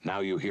Now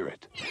you hear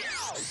it.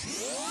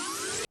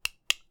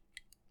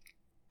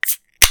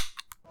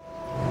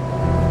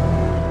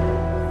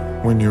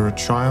 When you're a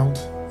child,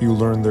 you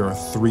learn there are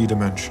 3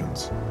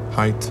 dimensions: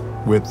 height,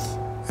 width,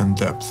 and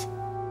depth,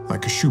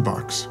 like a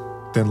shoebox.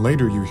 Then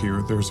later you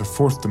hear there's a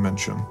 4th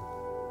dimension: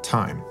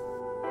 time.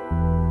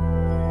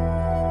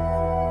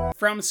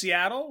 From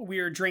Seattle,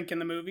 we're Drinking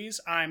the Movies.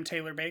 I'm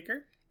Taylor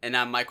Baker. And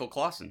I'm Michael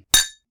Clausen.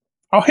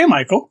 Oh, hey,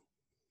 Michael.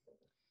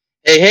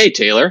 Hey,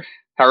 Taylor.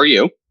 How are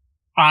you?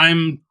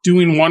 I'm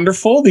doing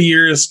wonderful. The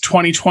year is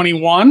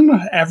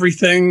 2021.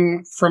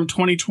 Everything from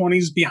 2020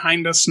 is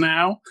behind us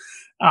now.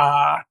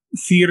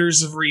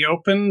 Theaters have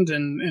reopened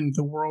and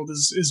the world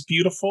is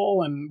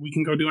beautiful and we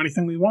can go do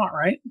anything we want,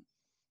 right?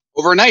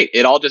 Overnight,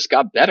 it all just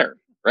got better,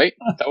 right?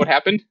 Is that what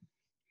happened?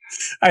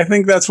 I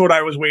think that's what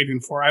I was waiting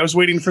for. I was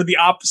waiting for the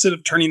opposite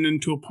of turning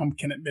into a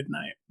pumpkin at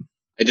midnight.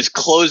 I just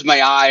closed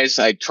my eyes.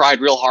 I tried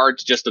real hard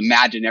to just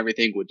imagine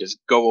everything would just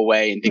go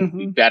away and things would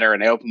be better.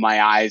 And I opened my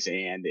eyes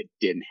and it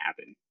didn't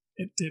happen.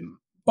 It didn't.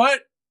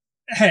 But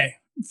hey,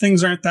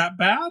 things aren't that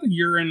bad.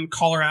 You're in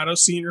Colorado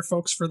seeing your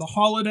folks for the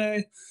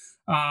holiday.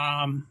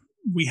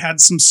 We had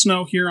some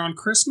snow here on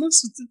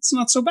Christmas. It's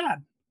not so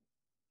bad.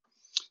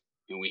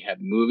 And we have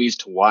movies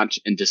to watch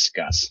and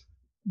discuss.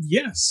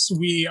 Yes,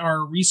 we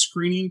are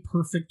rescreening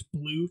Perfect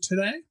Blue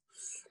today.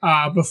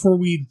 Before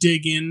we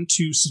dig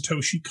into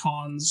Satoshi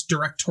Kon's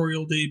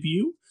directorial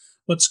debut,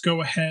 let's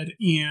go ahead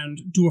and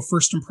do a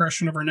first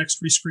impression of our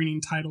next rescreening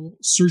title,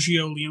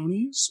 Sergio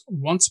Leone's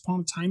Once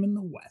Upon a Time in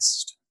the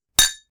West.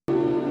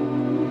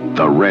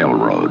 The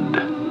railroad.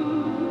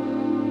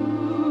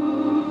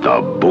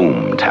 The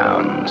boom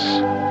towns.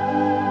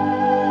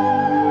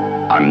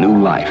 A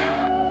new life.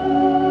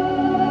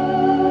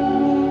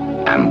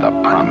 And the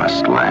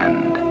promised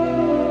land.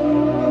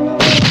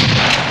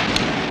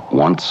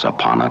 Once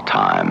upon a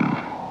time.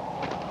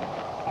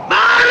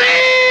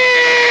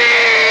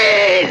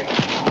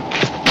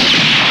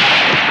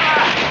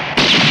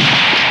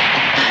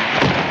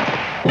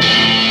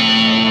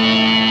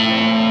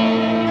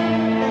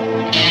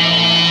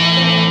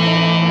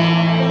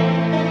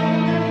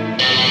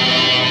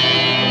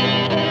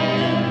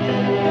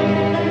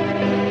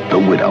 The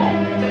widow.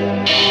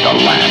 The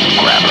land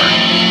grabber.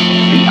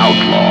 The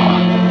outlaw.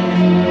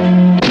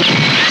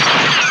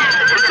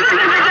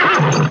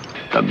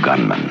 The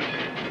gunman.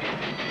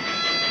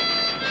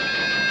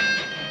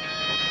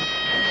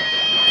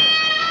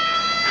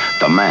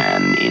 The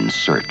man in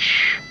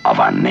search of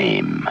a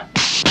name.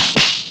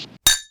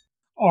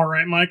 All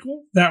right,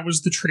 Michael, that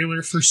was the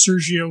trailer for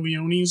Sergio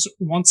Leone's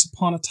Once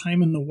Upon a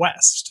Time in the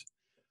West.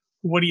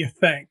 What do you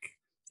think?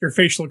 Your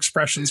facial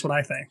expression's what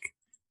I think.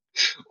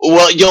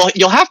 Well,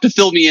 you'll have to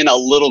fill me in a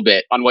little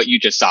bit on what you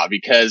just saw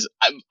because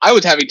I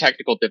was having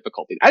technical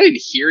difficulties. I didn't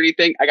hear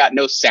anything. I got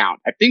no sound.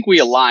 I think we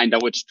aligned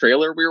on which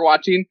trailer we were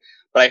watching,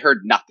 but I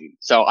heard nothing.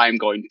 So I'm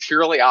going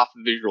purely off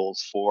of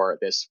visuals for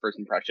this first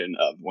impression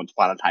of Once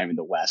Upon a Time in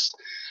the West.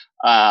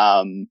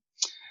 I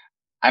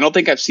don't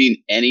think I've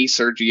seen any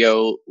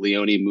Sergio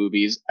Leone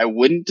movies. I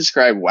wouldn't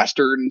describe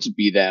Westerns,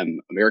 be them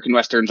American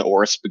Westerns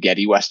or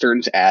spaghetti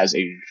Westerns, as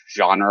a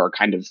genre or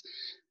kind of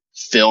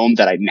film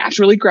that I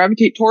naturally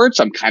gravitate towards.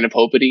 So I'm kind of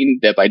hoping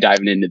that by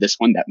diving into this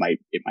one, it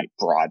might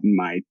broaden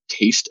my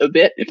taste a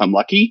bit if I'm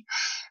lucky.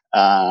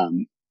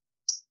 So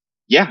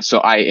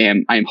I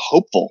am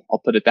hopeful. I'll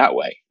put it that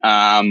way.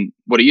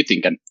 What are you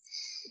thinking?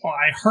 Well,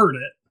 I heard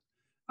it.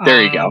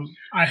 There you go.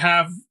 I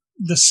have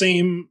the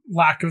same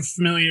lack of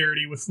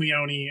familiarity with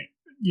Leone.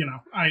 You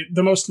know,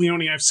 the most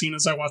Leone I've seen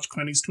is I watch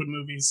Clint Eastwood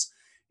movies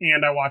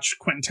and I watch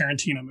Quentin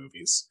Tarantino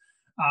movies.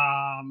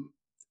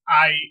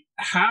 I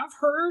have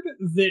heard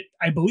that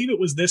I believe it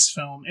was this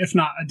film, if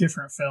not a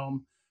different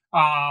film.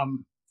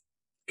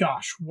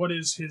 What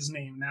is his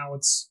name? Now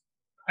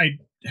I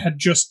had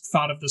just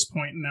thought of this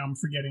point and now I'm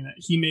forgetting it.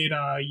 He made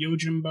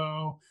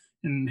Yojimbo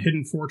and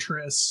Hidden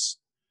Fortress.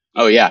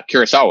 Oh yeah,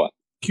 Kurosawa.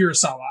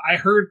 I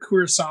heard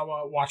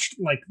Kurosawa watched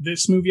like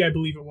this movie, I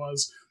believe it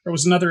was. There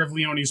was another of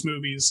Leone's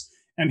movies,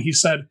 and he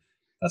said,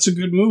 "That's a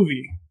good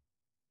movie.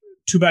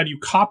 Too bad you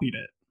copied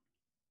it."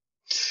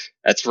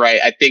 That's right.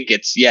 I think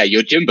it's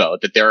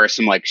Yojimbo, that there are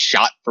some like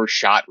shot for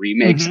shot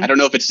remakes. I don't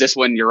know if it's this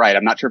one. You're right.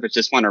 I'm not sure if it's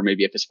this one or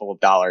maybe if it's Full of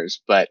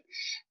Dollars, but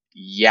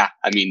yeah,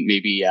 I mean,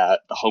 maybe the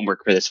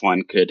homework for this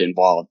one could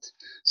involve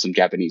some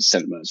Japanese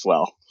cinema as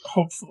well.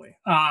 Hopefully.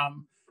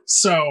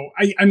 So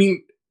I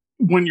mean,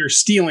 when you're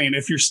stealing,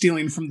 if you're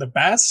stealing from the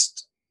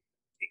best,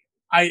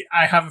 I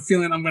have a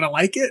feeling I'm going to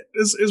like it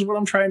is what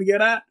I'm trying to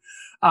get at.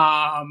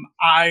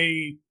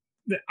 I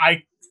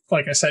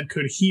like I said,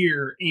 could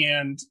hear,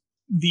 and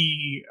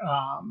the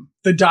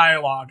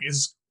dialogue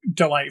is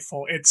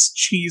delightful. It's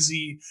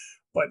cheesy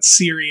but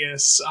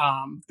serious.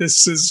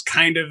 This is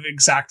kind of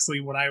exactly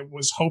what I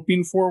was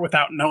hoping for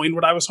without knowing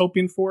what I was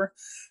hoping for.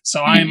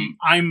 So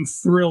I'm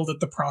thrilled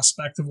at the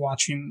prospect of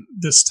watching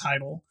this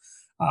title.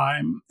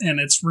 And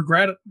it's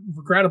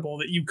regrettable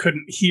that you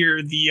couldn't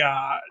hear the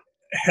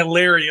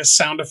hilarious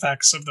sound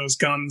effects of those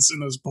guns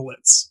and those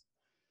bullets.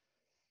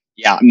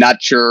 Yeah, I'm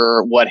not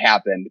sure what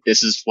happened.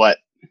 This is what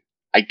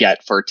I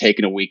get for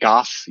taking a week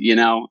off.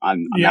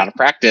 I'm out of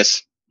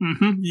practice.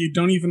 Mm-hmm. You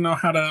don't even know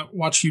how to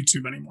watch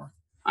YouTube anymore.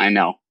 I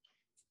know.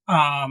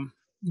 Well,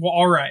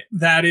 all right.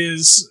 That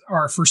is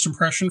our first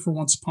impression for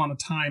Once Upon a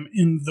Time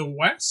in the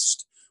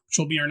West, which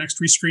will be our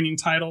next rescreening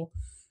title.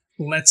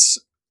 Let's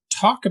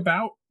talk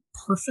about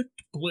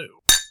Perfect Blue.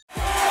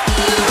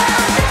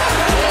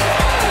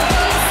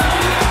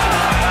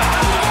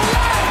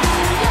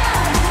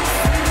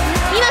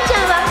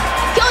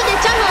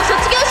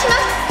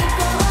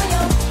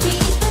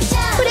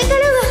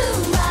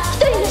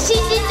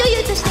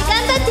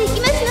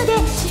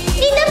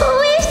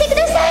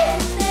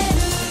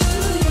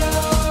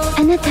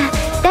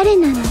 誰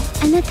なの？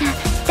あなた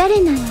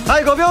誰なの？は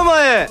い、5秒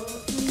前。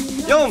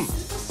4、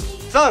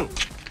3、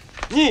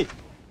2。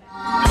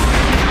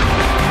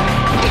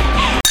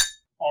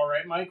 All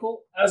right,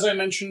 Michael. As I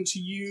mentioned to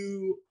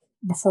you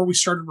before we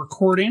started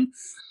recording,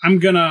 I'm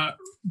gonna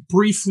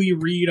briefly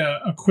read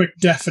a quick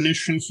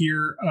definition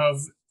here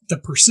of the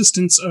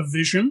persistence of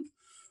vision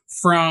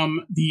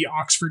from the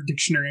Oxford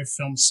Dictionary of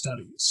Film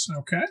Studies.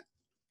 Okay.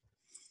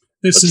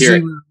 This is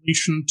in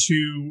relation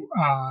to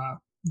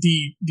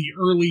the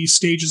early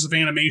stages of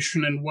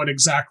animation and what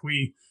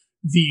exactly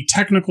the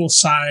technical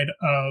side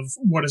of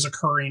what is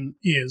occurring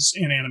is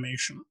in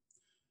animation.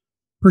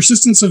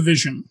 Persistence of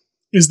vision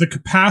is the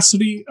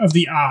capacity of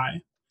the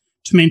eye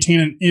to maintain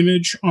an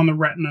image on the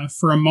retina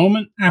for a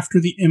moment after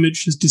the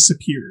image has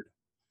disappeared.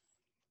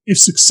 If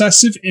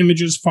successive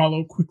images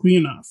follow quickly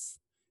enough,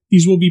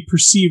 these will be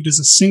perceived as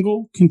a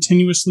single,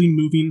 continuously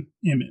moving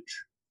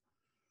image.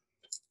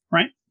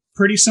 Right?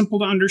 Pretty simple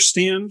to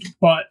understand,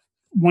 but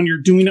when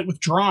you're doing it with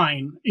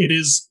drawing,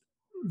 it's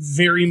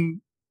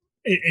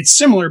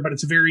similar, but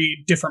it's a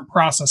very different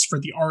process for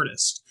the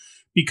artist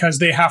because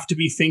they have to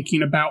be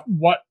thinking about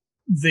what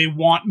they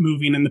want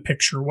moving in the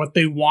picture, what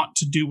they want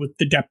to do with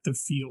the depth of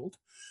field,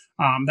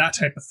 that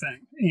type of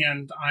thing.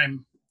 And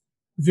I'm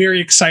very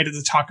excited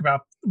to talk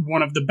about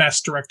one of the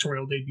best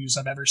directorial debuts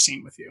I've ever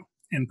seen with you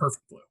in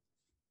Perfect Blue.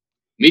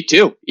 Me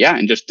too. Yeah.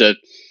 And just to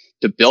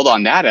build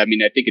on that, I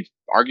mean, I think it's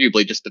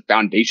arguably just the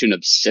foundation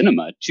of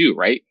cinema too,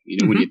 right?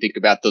 When you think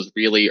about those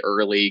really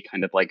early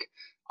kind of like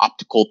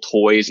optical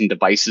toys and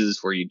devices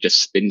where you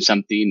just spin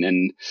something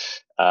and,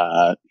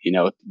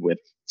 with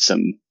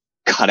some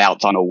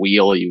cutouts on a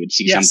wheel, you would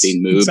see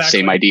something move. Exactly.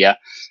 Same idea.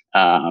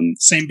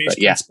 Same base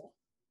principle.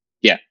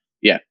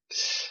 Yeah.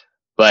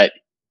 But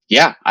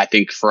yeah, I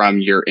think from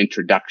your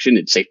introduction,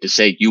 it's safe to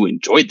say you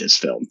enjoyed this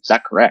film. Is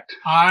that correct?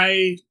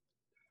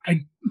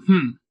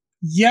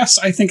 Yes,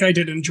 I think I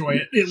did enjoy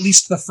it, at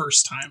least the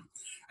first time.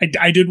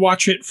 I did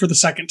watch it for the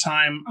second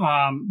time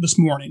this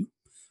morning,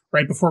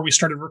 right before we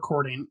started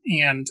recording,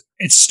 and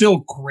it's still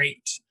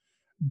great.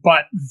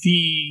 But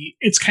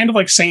it's kind of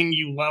like saying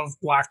you love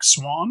Black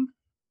Swan.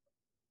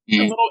 A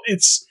little.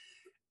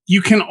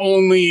 You can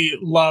only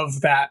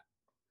love that.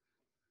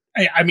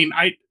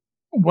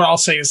 What I'll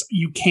say is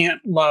you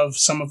can't love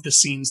some of the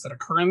scenes that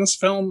occur in this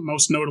film,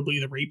 most notably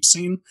the rape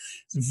scene.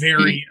 It's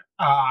very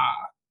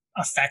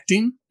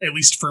affecting, at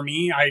least for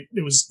me.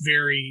 It was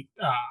very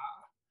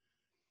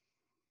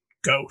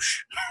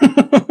gauche.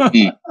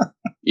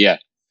 Yeah.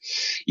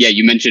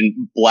 You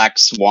mentioned Black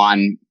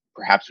Swan.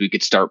 Perhaps we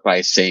could start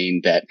by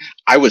saying that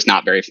I was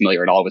not very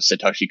familiar at all with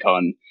Satoshi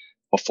Kon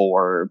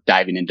before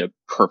diving into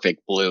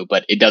Perfect Blue,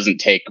 but it doesn't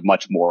take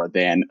much more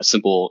than a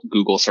simple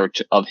Google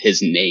search of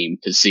his name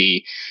to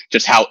see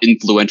just how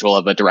influential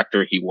of a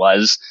director he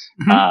was,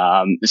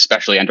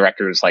 especially on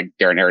directors like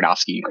Darren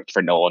Aronofsky and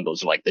Christopher Nolan.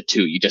 Those are like the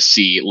two you just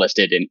see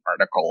listed in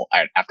article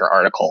after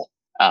article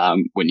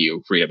when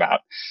you read about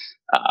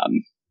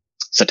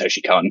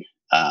Satoshi Kon.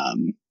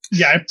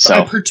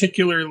 I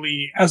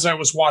particularly, as I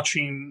was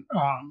watching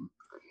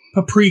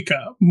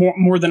Paprika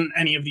more than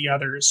any of the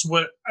others,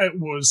 what I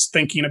was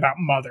thinking about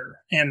Mother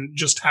and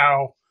just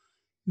how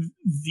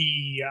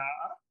the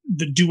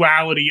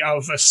duality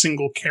of a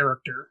single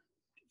character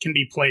can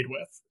be played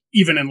with,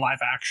 even in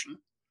live action.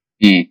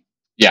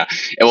 Yeah.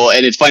 Well,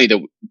 and it's funny that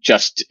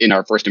just in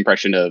our first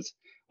impression of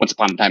Once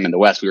Upon a Time in the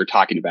West, we were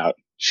talking about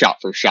shot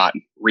for shot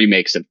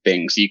remakes of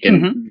things. You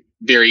can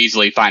very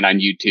easily find on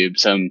YouTube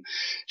some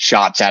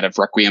shots out of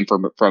Requiem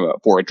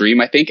for a Dream,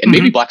 I think, and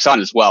maybe Black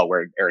Swan as well,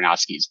 where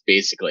Aronofsky is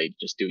basically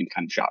just doing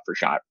kind of shot for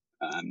shot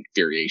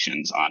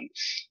variations on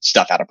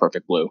stuff out of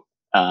Perfect Blue.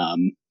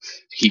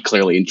 He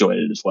clearly enjoyed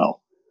it as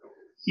well.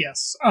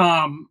 Yes.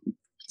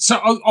 So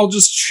I'll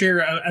just share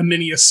a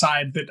mini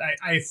aside that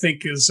I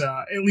think is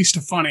at least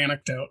a fun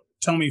anecdote.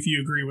 Tell me if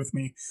you agree with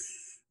me.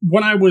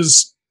 When I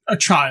was a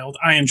child,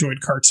 I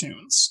enjoyed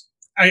cartoons.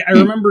 I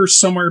remember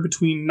somewhere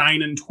between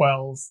 9 and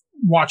 12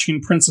 watching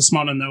Princess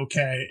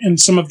Mononoke and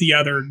some of the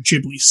other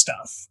Ghibli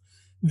stuff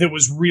that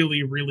was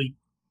really, really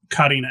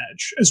cutting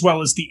edge, as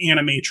well as the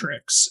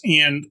Animatrix,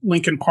 and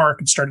Linkin Park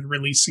had started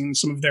releasing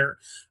some of their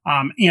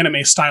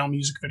anime style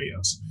music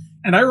videos.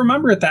 And I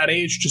remember at that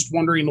age just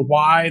wondering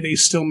why they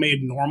still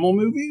made normal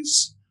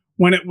movies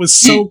when it was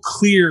so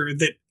clear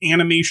that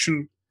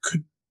animation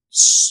could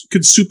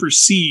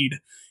supersede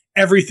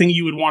everything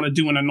you would want to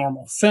do in a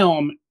normal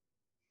film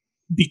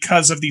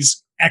because of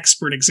these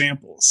expert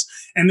examples.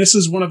 And this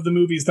is one of the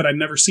movies that I'd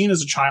never seen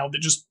as a child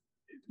that just,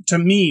 to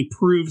me,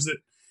 proves that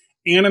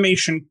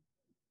animation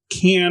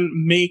can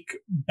make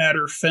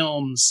better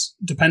films,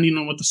 depending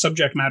on what the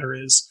subject matter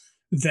is,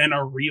 than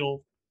a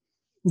real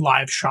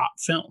live shot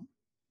film.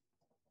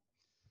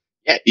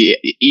 Yeah,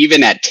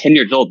 even at 10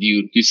 years old,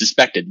 you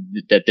suspected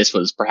that this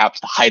was perhaps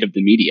the height of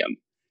the medium.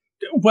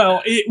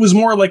 Well, it was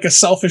more like a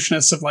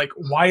selfishness of like,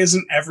 why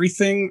isn't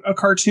everything a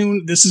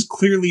cartoon? This is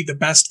clearly the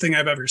best thing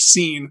I've ever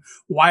seen.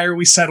 Why are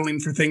we settling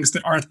for things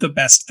that aren't the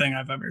best thing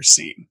I've ever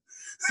seen?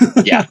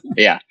 Yeah.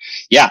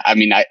 I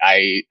mean,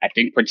 I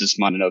think Princess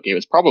Mononoke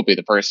was probably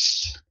the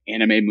first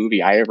anime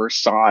movie I ever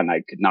saw, and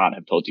I could not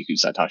have told you who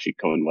Satoshi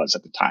Kon was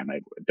at the time. I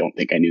don't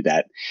think I knew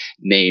that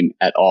name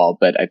at all,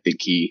 but I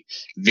think he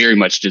very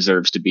much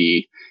deserves to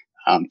be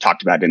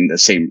talked about in the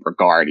same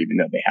regard, even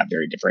though they have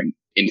very different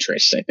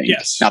interests, I think.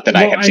 Yes. Not that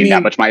I have seen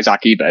that much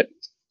Miyazaki, but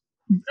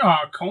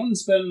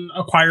Kon's been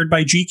acquired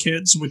by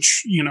G-Kids,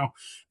 which, you know,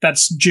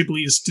 that's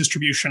Ghibli's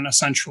distribution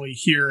essentially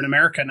here in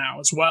America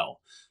now as well.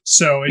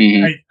 So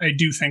I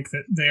do think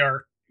that they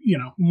are, you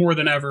know, more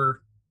than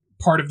ever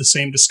part of the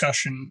same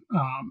discussion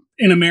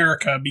in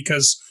America,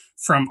 because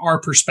from our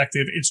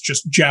perspective, it's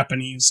just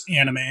Japanese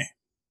anime.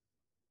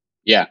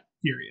 Yeah.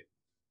 Period.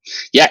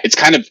 Yeah, it's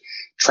kind of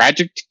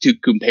tragic to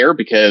compare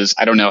because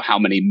I don't know how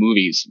many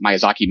movies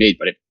Miyazaki made,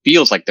 but it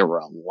feels like there were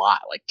a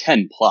lot, like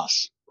 10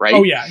 plus, right?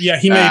 Oh, yeah. Yeah,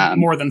 he made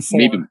more than 4.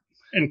 Maybe,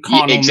 and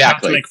Kon only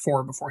exactly. got to make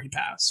 4 before he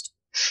passed.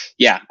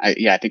 Yeah,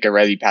 I think I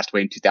read he passed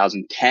away in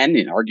 2010,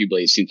 and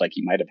arguably it seems like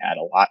he might have had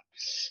a lot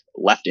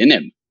left in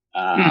him.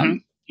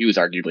 He was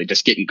arguably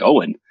just getting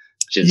going,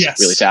 which is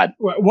really sad.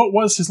 What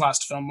was his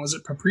last film? Was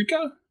it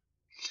Paprika?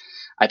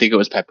 I think it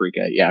was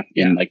Paprika,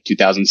 in like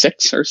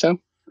 2006 or so.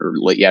 Or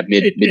mid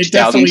 2000s. It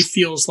definitely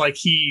feels like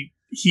he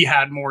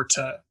had more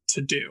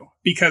to do,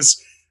 because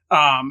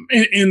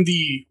in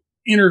the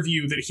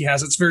interview that he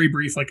has, it's very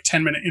brief, like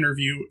 10-minute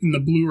interview in the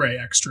Blu-ray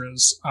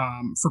extras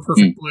for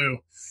Perfect Blue.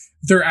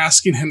 They're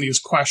asking him these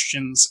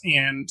questions,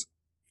 and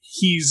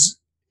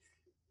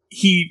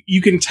you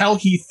can tell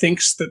he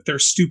thinks that they're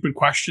stupid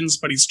questions,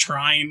 but he's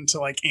trying to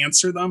like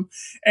answer them.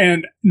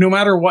 And no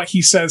matter what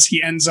he says,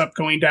 he ends up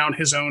going down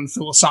his own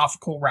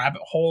philosophical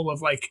rabbit hole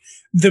of like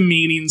the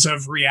meanings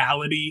of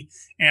reality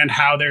and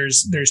how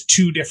there's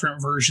 2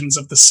 different versions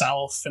of the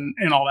self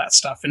and all that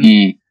stuff. And,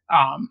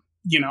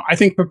 you know, I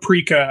think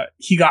Paprika,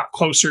 he got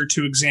closer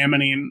to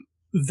examining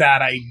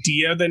that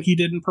idea than he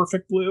did in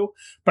Perfect Blue,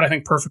 but I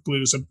think Perfect Blue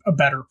is a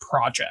better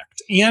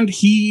project. And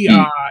he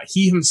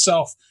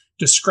himself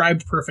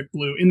described Perfect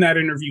Blue in that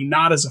interview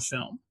not as a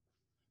film,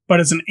 but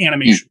as an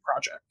animation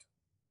project.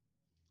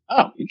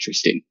 Oh,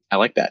 interesting. I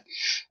like that.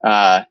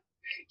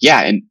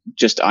 And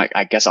just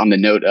I guess on the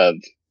note of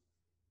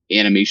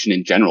animation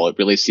in general, it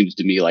really seems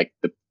to me like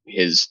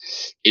his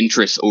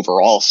interests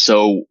overall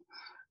so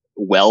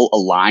well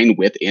aligned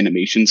with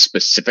animation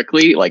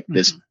specifically, like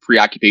this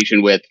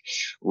preoccupation with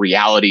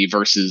reality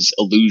versus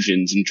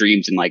illusions and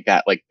dreams and like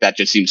that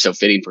just seems so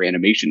fitting for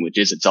animation, which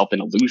is itself an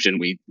illusion.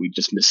 We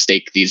just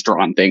mistake these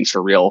drawn things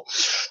for real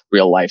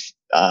life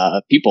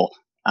people.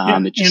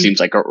 It just seems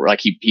like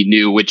he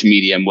knew which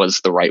medium was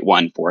the right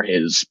one for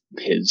his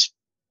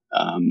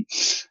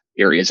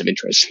areas of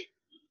interest.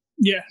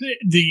 Yeah,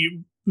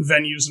 the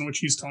venues in which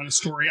he's telling a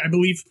story. I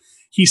believe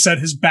he said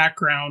his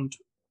background,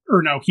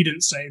 or no, he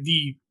didn't say.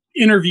 The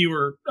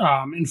interviewer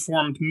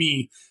informed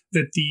me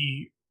that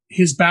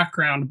his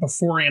background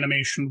before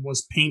animation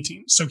was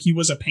painting. So he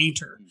was a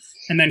painter,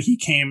 and then he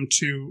came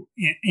to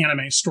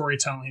anime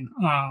storytelling.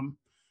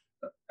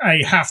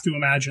 I have to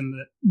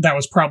imagine that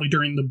was probably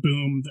during the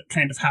boom that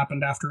kind of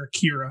happened after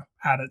Akira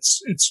had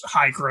its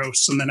high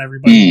gross, and then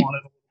everybody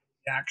wanted a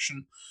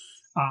reaction.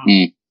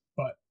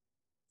 But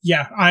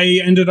yeah,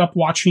 I ended up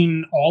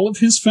watching all of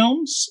his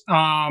films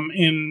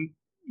in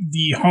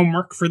the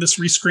homework for this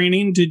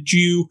rescreening. Did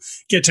you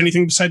get to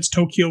anything besides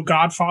Tokyo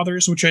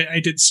Godfathers, which I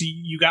did see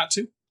you got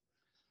to?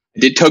 I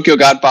did Tokyo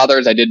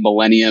Godfathers. I did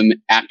Millennium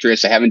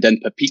Actress. I haven't done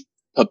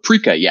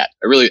Paprika yet.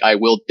 I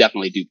will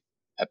definitely do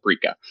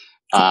Paprika.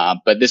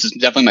 But this is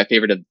definitely my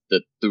favorite of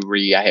the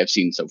 3 I have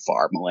seen so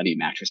far,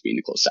 Millennium Actress being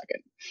a close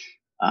second.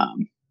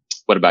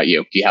 What about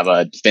you? Do you have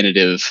a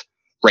definitive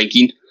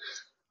ranking?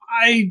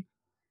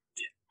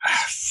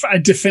 A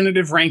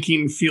definitive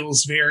ranking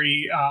feels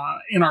very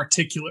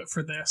inarticulate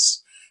for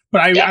this,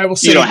 but I will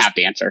say you don't have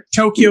to answer.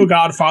 Tokyo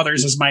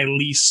Godfathers is my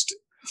least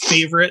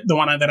favorite, the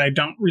one that I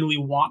don't really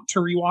want to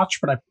rewatch,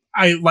 but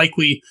I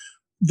likely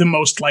the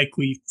most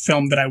likely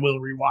film that I will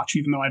rewatch,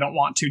 even though I don't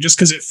want to, just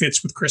because it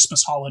fits with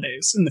Christmas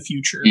holidays in the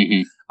future.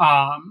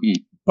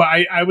 But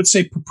I would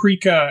say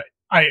Paprika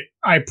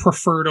I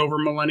preferred over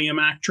Millennium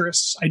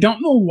Actress. I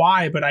don't know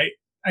why, but I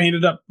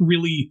ended up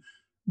really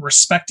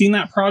respecting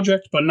that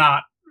project, but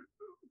not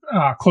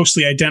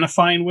closely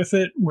identifying with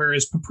it.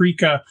 Whereas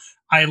Paprika,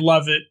 I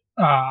love it.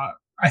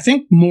 I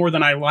think more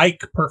than I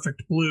like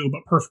Perfect Blue,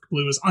 but Perfect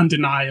Blue is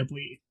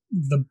undeniably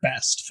the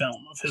best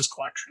film of his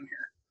collection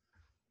here.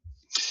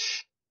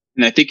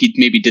 And I think he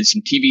maybe did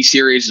some TV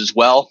series as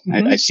well.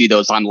 I see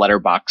those on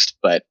Letterboxd,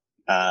 but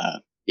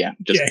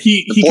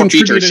he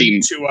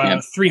contributed to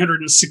a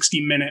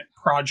 360-minute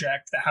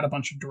project that had a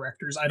bunch of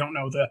directors. I don't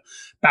know the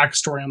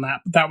backstory on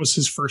that, but that was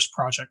his first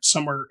project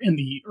somewhere in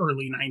the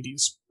early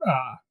 90s,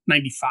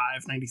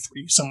 95,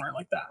 93, somewhere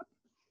like that.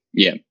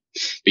 Yeah.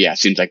 But yeah, it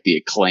seems like the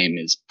acclaim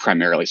is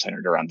primarily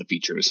centered around the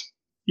features.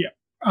 Yeah.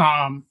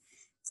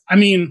 I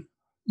mean,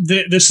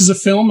 this is a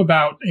film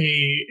about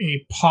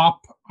a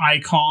pop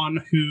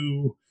icon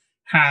who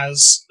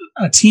has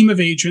a team of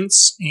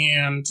agents,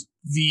 and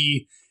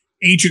the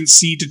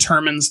agency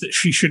determines that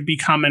she should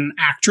become an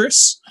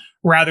actress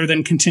rather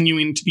than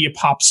continuing to be a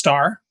pop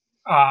star.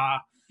 I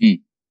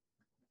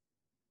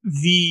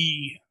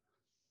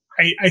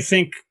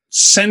think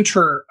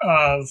center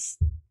of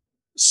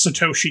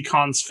Satoshi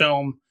Kon's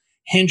film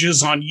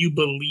hinges on you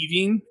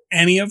believing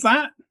any of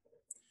that.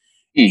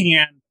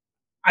 And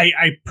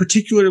I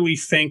particularly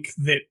think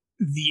that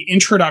the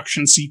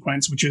introduction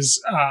sequence, which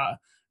is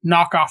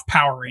knockoff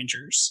Power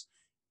Rangers,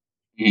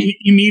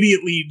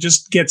 immediately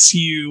just gets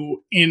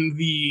you in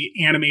the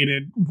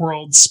animated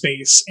world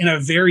space in a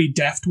very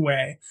deft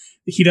way.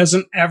 He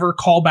doesn't ever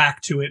call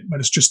back to it, but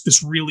it's just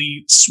this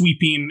really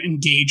sweeping,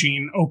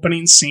 engaging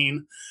opening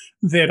scene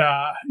that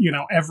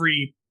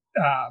every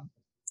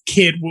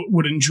kid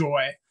would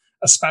enjoy,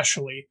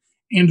 especially.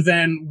 And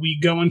then we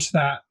go into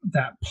that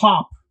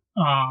pop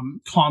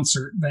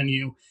concert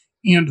venue,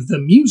 and the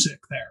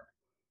music there,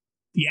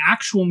 the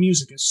actual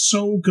music is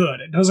so good.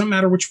 It doesn't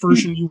matter which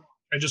version you watch.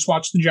 I just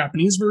watched the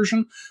Japanese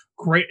version.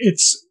 Great.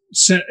 It's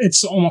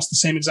almost the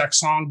same exact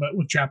song, but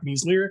with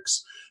Japanese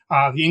lyrics.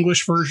 The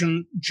English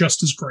version,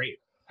 just as great.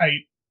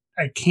 I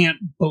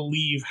can't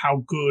believe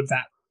how good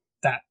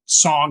that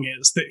song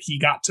is that he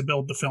got to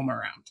build the film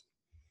around.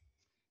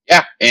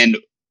 Yeah, and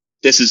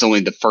this is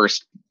only the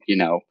first,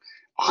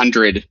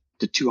 100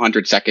 to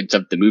 200 seconds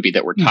of the movie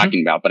that we're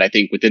talking about. But I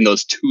think within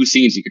those two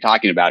scenes that you're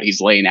talking about,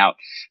 he's laying out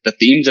the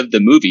themes of the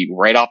movie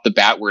right off the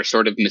bat. We're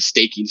sort of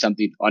mistaking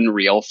something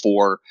unreal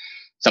for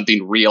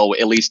something real,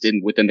 at least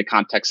within the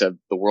context of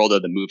the world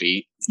of the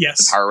movie.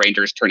 Yes. The Power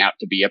Rangers turn out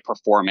to be a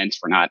performance.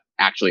 We're not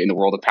actually in the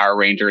world of Power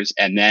Rangers.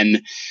 And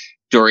then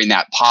during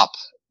that pop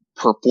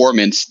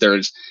performance,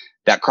 there's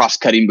that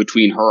cross-cutting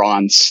between her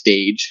on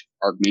stage,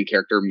 our main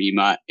character,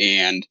 Mima,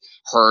 and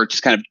her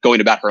just kind of going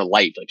about her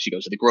life. Like, she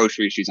goes to the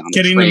groceries, she's on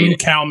the train. Getting the moo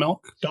cow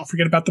milk. Don't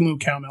forget about the moo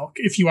cow milk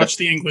if you watch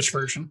the English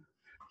version.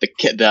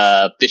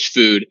 The fish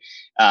food.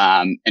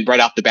 And right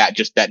off the bat,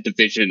 just that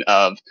division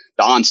of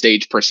the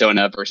on-stage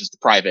persona versus the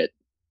private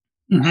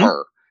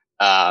her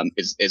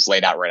is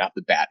laid out right off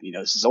the bat.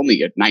 This is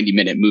only a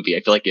 90-minute movie.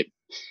 I feel like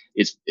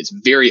it's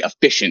very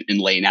efficient in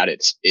laying out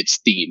its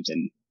themes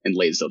and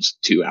lays those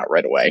two out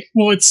right away.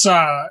 Well, it's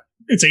 80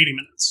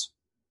 minutes.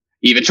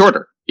 Even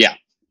shorter. Yeah.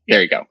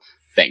 There you go.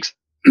 Thanks.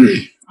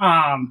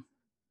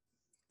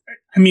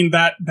 I mean,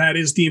 that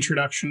is the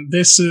introduction.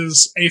 This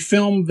is a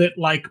film that,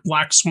 like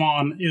Black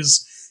Swan,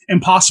 is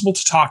impossible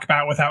to talk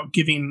about without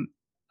giving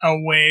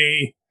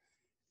away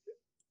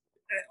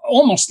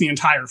almost the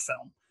entire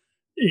film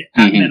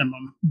at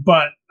minimum.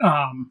 But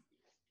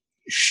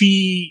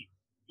she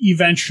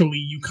eventually,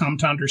 you come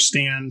to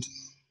understand,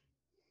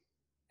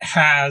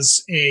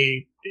 has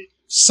a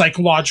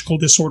psychological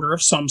disorder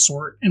of some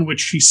sort in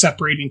which she's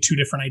separating two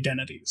different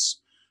identities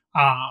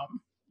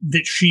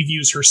that she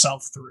views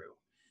herself through.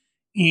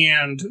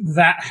 And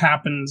that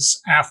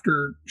happens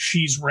after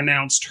she's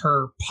renounced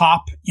her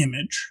pop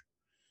image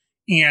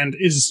and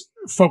is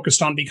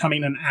focused on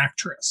becoming an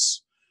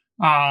actress.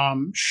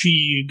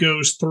 She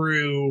goes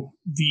through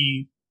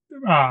the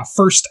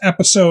first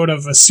episode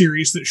of a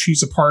series that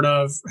she's a part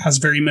of, has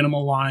very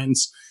minimal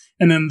lines,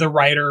 and then the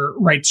writer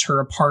writes her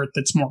a part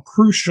that's more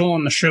crucial,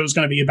 and the show's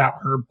going to be about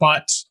her.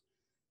 But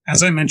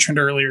as I mentioned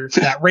earlier,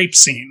 that rape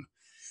scene,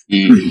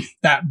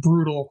 that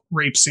brutal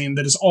rape scene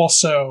that is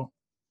also,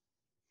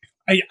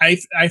 I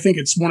think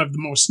it's one of the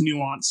most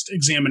nuanced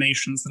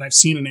examinations that I've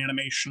seen in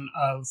animation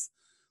of,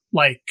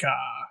 like,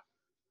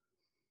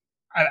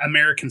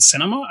 American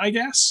cinema, I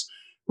guess,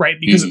 right?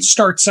 Because it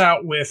starts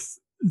out with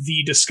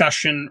the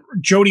discussion.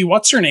 Jodie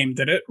What's-Her-Name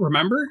did it,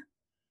 remember?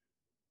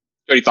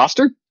 Jodie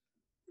Foster?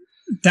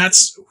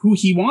 That's who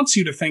he wants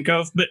you to think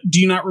of, but do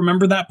you not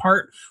remember that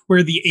part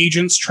where the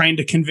agent's trying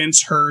to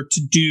convince her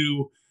to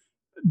do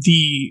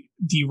the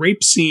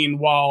rape scene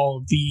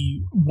while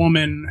the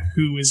woman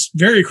who is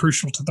very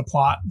crucial to the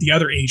plot, the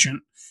other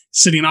agent,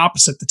 sitting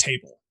opposite the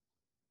table?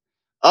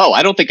 Oh,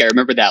 I don't think I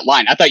remember that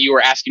line. I thought you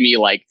were asking me,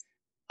 like,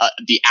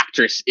 the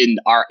actress in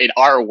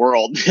our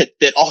world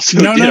that also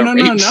did a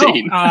rape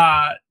scene.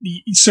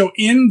 So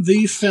in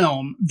the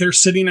film, they're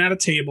sitting at a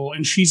table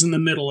and she's in the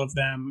middle of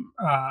them.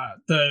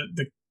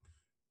 The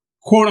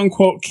quote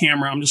unquote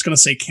camera. I'm just going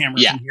to say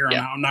camera from here on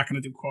out. I'm not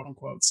going to do quote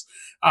unquotes.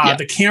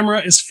 The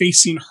camera is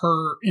facing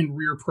her in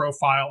rear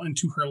profile, and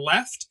to her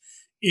left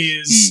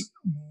is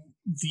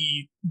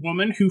the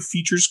woman who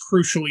features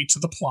crucially to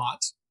the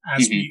plot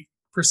as we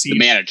proceed. The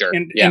manager.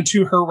 And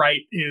to her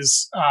right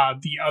is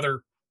the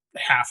other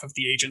half of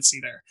the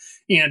agency there.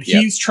 And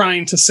he's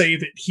trying to say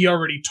that he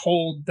already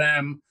told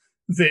them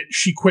that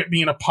she quit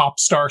being a pop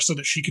star so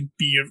that she could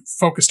be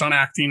focused on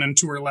acting, and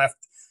to her left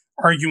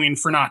arguing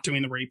for not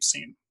doing the rape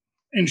scene.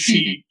 And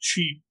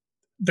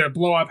the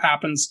blow up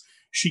happens.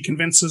 She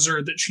convinces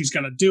her that she's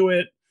going to do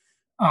it.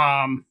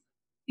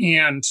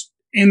 And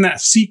in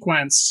that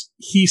sequence,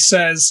 he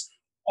says,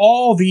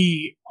 all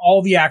the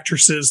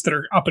actresses that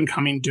are up and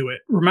coming do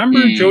it. Remember,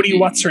 Jodie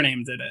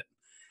What's-Her-Name did it.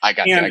 I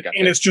got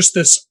and it's just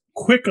this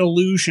quick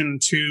allusion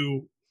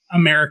to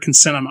American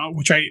cinema,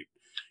 which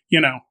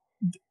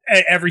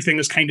everything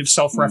is kind of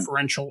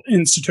self-referential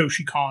in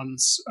Satoshi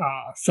Kon's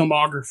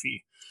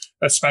filmography,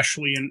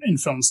 especially in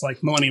films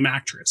like Millennium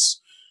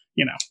Actress,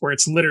 where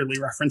it's literally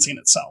referencing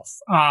itself.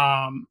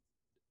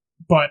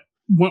 But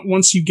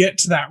once you get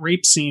to that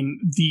rape scene,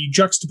 the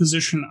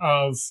juxtaposition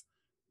of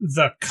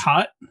the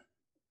cut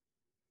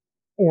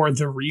or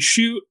the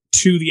reshoot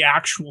to the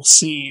actual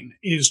scene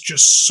is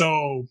just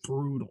so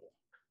brutal.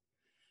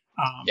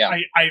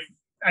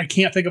 I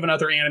can't think of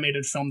another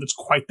animated film that's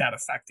quite that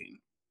affecting.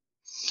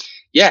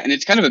 Yeah, and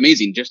it's kind of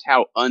amazing just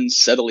how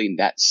unsettling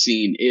that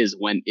scene is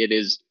when it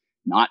is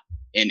not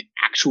an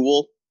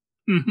actual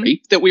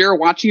rape that we are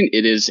watching.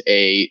 It is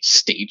a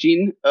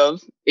staging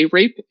of a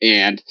rape,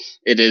 and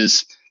it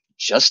is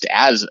just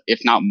as,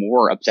 if not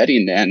more,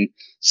 upsetting than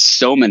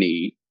so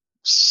many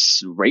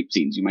rape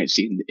scenes you might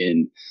see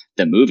in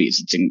the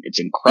movies. It's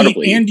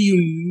incredibly and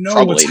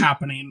troubling. What's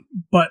happening,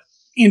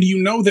 and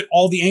that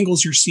all the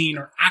angles you're seeing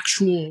are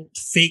actual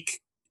fake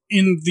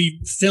in the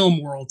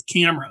film world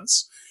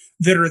cameras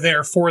that are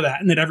there for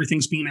that, and that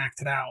everything's being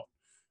acted out.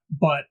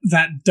 But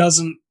that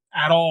doesn't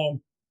at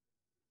all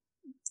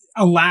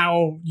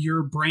allow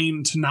your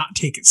brain to not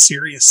take it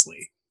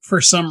seriously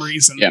for some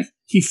reason. Yeah.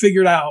 He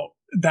figured out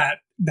that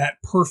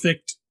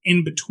perfect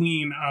in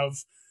between of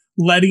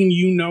letting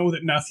you know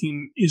that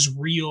nothing is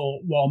real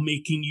while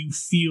making you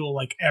feel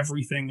like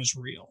everything is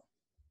real.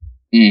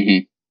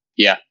 Mm-hmm.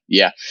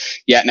 Yeah.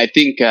 And I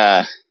think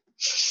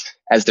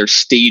as they're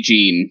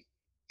staging,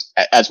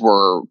 as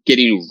we're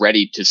getting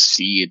ready to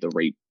see the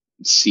rape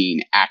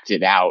scene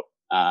acted out,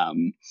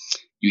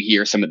 you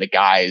hear some of the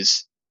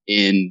guys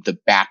in the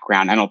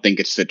background. I don't think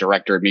it's the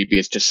director. Maybe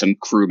it's just some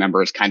crew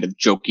members kind of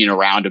joking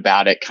around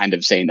about it, kind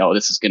of saying, "Oh,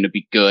 this is going to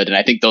be good." And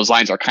I think those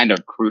lines are kind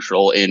of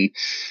crucial in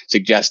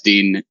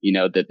suggesting,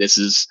 that this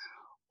is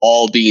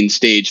all being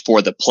staged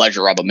for the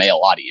pleasure of a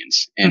male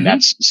audience. And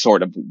that's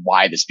sort of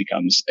why this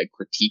becomes a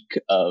critique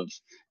of,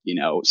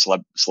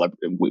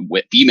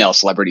 female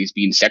celebrities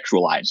being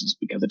sexualized, is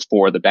because it's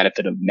for the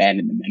benefit of men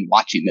and the men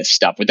watching this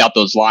stuff. Without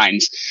those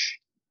lines,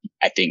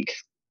 I think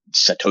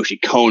Satoshi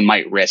Kon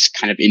might risk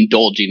kind of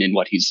indulging in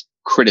what he's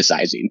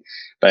criticizing.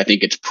 But I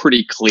think it's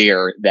pretty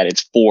clear that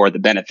it's for the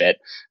benefit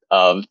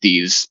of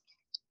these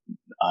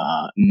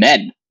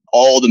men.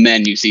 All the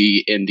men you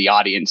see in the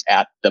audience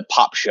at the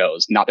pop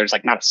shows. There's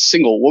not a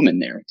single woman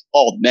there. It's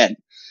all men.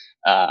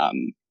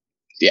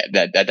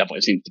 That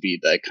definitely seems to be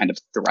the kind of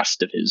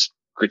thrust of his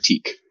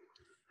critique.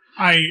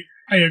 I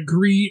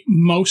agree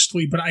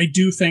mostly, but I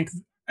do think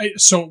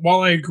so.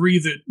 While I agree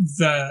that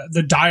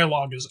the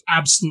dialogue is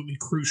absolutely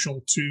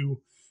crucial to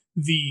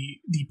the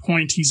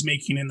point he's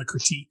making in the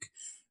critique,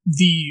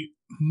 the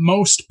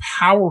most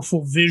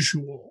powerful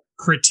visual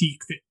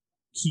critique that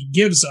he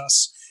gives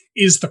us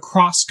is the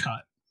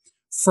crosscut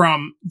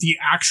from the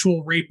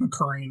actual rape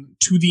occurring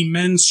to the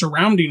men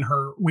surrounding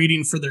her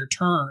waiting for their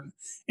turn,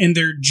 and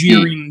their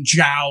jeering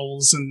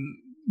jowls and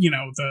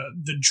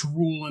the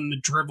drool and the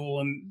dribble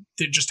and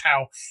just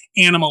how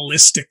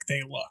animalistic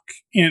they look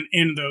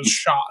in those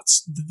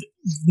shots.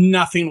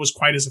 Nothing was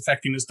quite as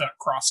affecting as that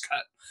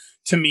crosscut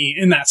to me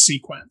in that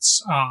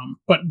sequence.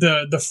 But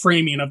the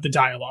framing of the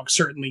dialogue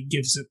certainly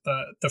gives it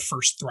the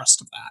first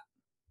thrust of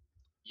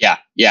that.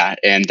 Yeah.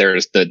 And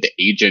there's the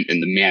agent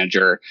and the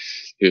manager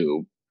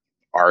who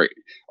are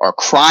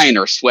crying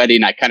or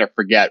sweating. I kind of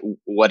forget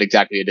what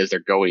exactly it is they're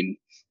going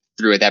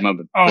through at that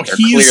moment. But they're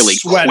clearly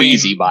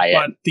queasy by it.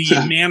 But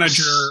the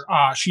manager,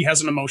 she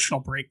has an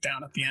emotional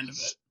breakdown at the end of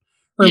it.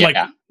 Or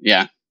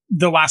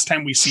the last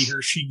time we see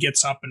her, she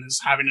gets up and is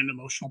having an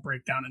emotional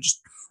breakdown and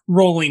just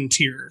rollicking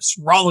tears,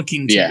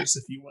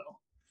 if you will.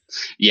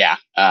 Yeah.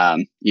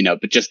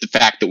 But just the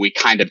fact that we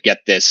kind of get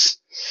this,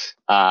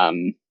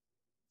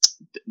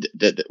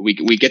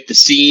 we get the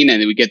scene and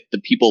then we get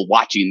the people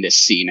watching this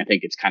scene. I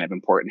think it's kind of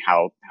important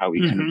how he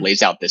kind of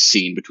lays out this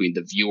scene between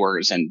the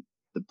viewers and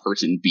the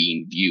person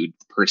being viewed,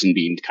 the person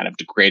being kind of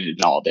degraded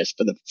in all of this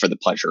for the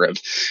pleasure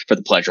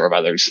of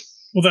others.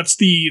 Well, that's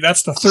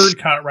the third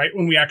cut, right?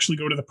 When we actually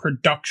go to the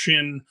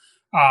production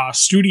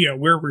studio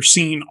where we're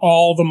seeing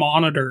all the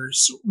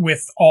monitors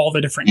with all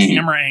the different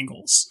camera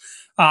angles.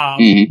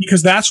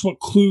 Because that's what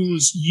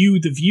clues you,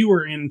 the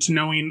viewer, into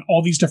knowing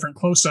all these different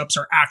close-ups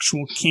are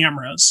actual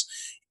cameras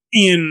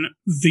in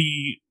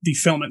the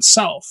film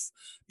itself.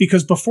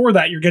 Because before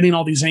that, you're getting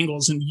all these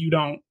angles and you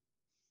don't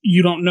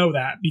know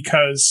that,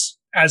 because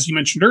as you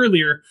mentioned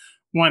earlier,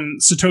 when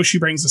Satoshi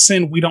brings us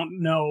in, we don't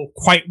know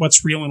quite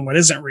what's real and what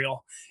isn't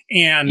real.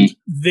 And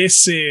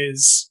this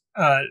is,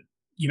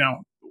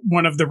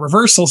 one of the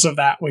reversals of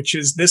that, which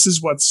is this is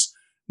what's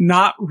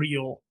not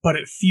real, but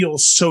it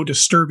feels so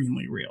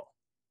disturbingly real.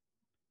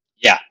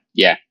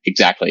 Yeah,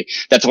 exactly.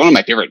 That's one of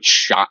my favorite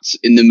shots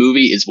in the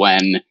movie is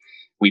when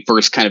we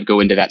first kind of go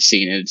into that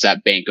scene and it's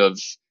that bank of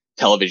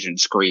television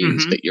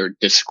screens that you're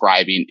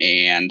describing.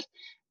 And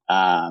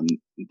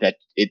that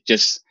it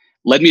just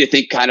led me to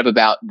think kind of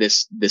about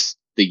the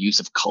use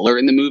of color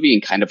in the movie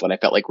and kind of what I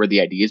felt like were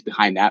the ideas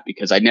behind that,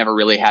 because I never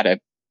really had a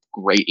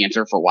great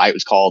answer for why it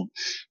was called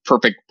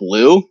Perfect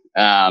Blue.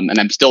 And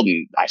I still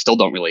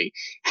don't really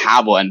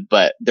have one,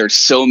 but there's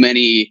so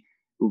many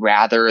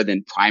rather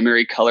than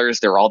primary colors.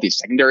 There are all these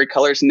secondary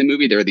colors in the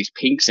movie. There are these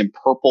pinks and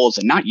purples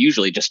and not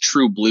usually just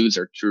true blues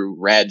or true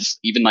reds.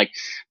 Even like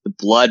the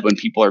blood when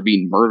people are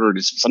being murdered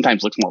is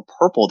sometimes looks more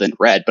purple than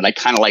red. But I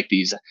kind of like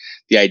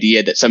the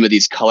idea that some of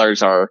these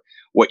colors are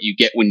what you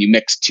get when you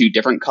mix two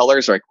different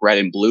colors, like red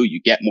and blue, you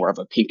get more of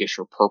a pinkish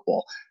or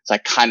purple. So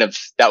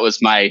that was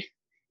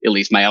at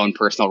least my own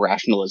personal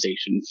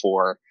rationalization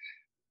for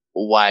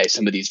why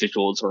some of these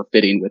visuals were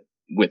fitting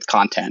with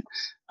content.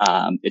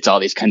 It's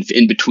all these kind of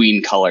in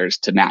between colors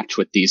to match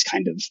with these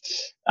kind of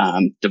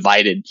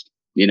divided,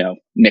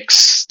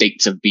 mixed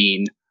states of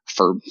being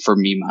for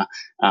Mima.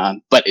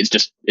 But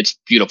it's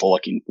beautiful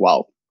looking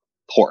while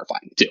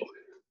horrifying too.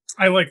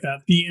 I like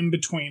that, the in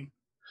between,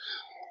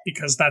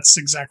 because that's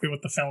exactly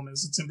what the film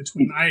is. It's in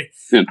between. I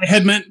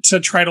had meant to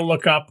try to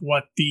look up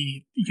what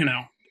the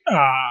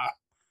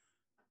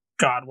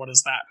God, what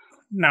is that?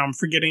 Now I'm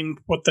forgetting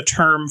what the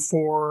term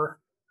for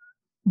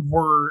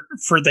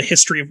the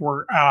history of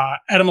word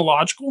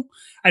etymological.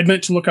 I'd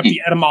meant to look up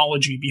the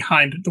etymology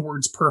behind the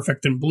words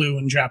perfect and blue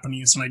in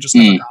Japanese, and I just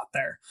never got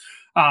there.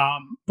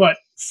 But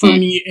for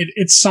me,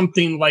 it's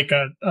something like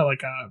a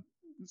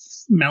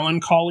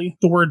melancholy.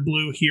 The word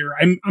blue here,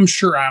 I'm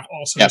sure I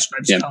also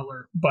describes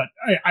color, but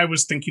I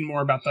was thinking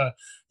more about the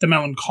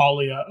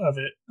melancholia of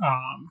it,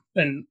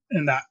 and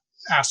that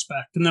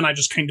aspect. And then I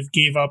just kind of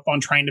gave up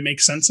on trying to make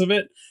sense of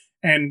it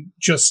and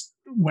just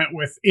went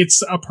with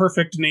it's a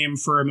perfect name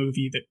for a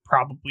movie that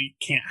probably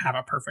can't have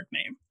a perfect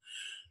name.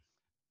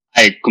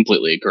 I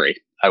completely agree.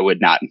 I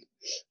would not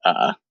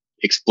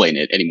explain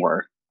it any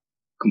more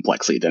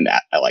complexly than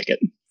that. I like it.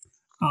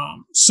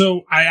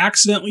 So I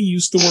accidentally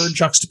used the word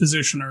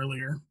juxtaposition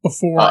earlier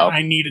before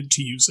I needed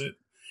to use it,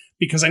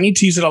 because I need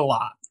to use it a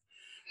lot.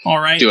 All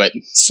right. Do it.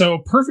 So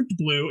Perfect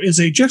Blue is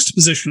a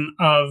juxtaposition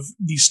of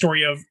the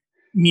story of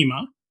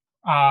Mima,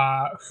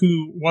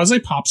 who was a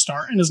pop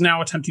star and is now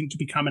attempting to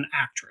become an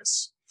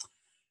actress.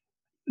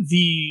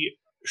 The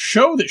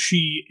show that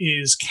she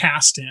is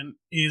cast in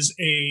is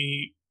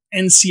a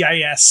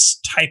NCIS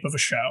type of a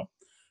show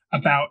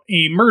about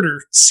a murder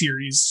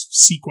series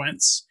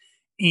sequence,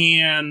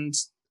 and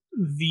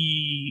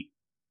the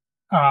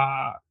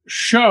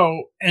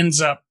show ends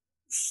up,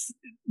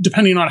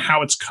 depending on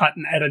how it's cut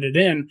and edited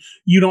in,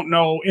 you don't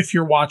know if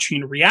you're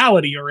watching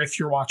reality or if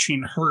you're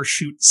watching her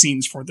shoot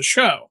scenes for the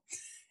show.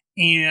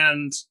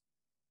 And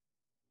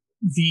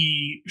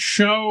the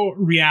show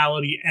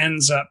reality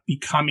ends up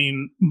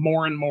becoming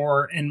more and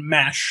more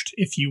enmeshed,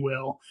 if you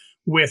will,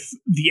 with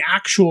the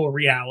actual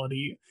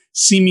reality,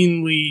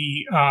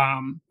 seemingly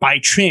by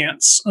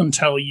chance,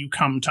 until you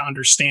come to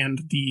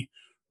understand the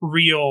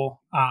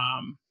real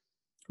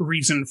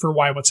reason for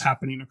why what's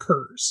happening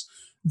occurs.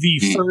 The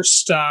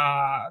first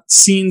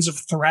scenes of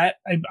threat,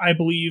 I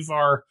believe,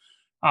 are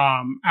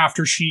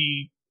after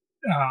she...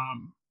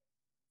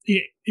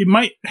 It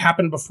might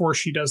happen before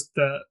she does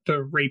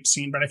the rape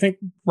scene, but I think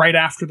right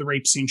after the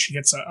rape scene, she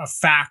gets a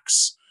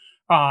fax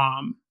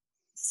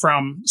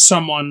from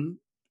someone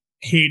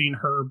hating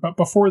her. But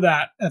before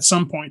that, at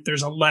some point,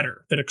 there's a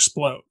letter that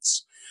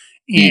explodes.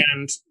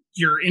 And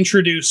you're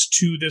introduced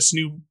to this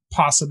new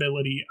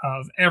possibility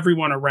of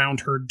everyone around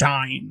her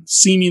dying,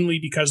 seemingly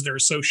because they're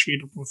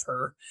associated with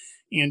her,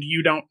 and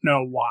you don't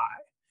know why.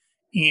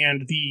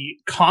 And the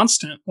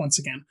constant, once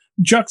again,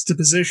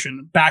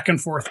 juxtaposition back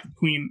and forth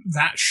between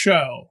that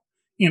show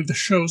and the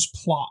show's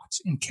plot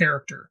and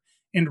character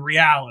and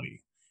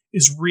reality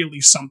is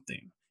really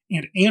something.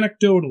 And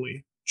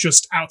anecdotally,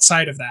 just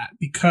outside of that,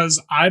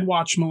 because I'd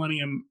watched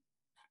Millennium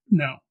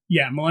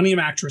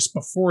Actress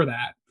before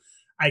that,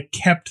 I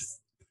kept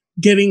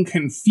getting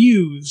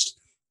confused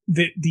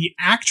that the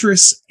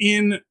actress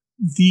in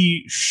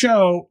the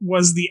show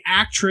was the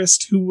actress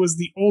who was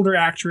the older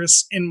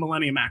actress in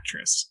Millennium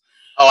Actress.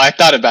 Oh, I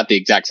thought about the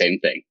exact same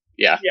thing.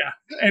 Yeah. Yeah.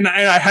 And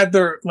I had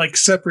to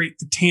separate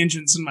the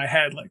tangents in my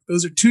head. Like,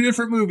 those are two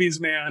different movies,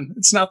 man.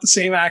 It's not the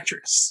same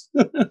actress.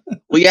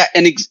 Well, yeah.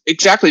 And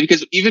exactly,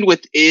 because even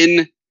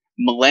within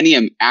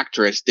Millennium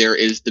Actress, there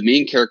is the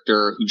main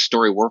character whose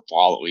story we're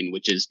following,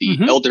 which is the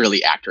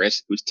elderly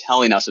actress who's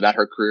telling us about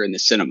her career in the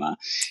cinema.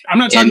 I'm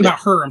not talking about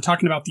her. I'm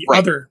talking about the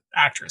other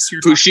actress.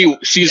 Who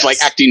she's like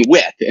acting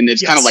with. And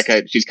it's kind of like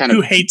she's kind of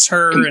who hates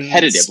her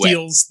and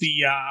steals with.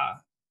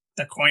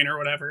 the coin or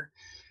whatever.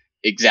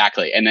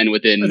 Exactly. And then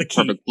within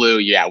Perfect Blue,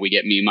 we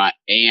get Mima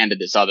and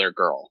this other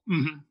girl.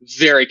 Mm-hmm.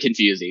 Very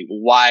confusing.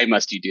 Why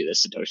must you do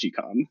this, Satoshi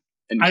Kon?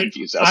 And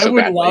confuse us so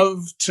badly? I would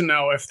love to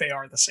know if they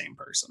are the same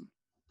person.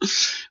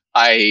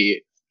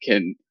 I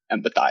can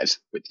empathize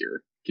with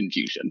your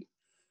confusion.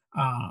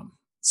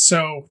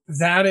 So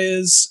that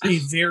is a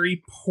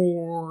very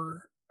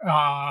poor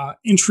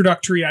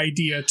introductory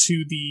idea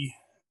to the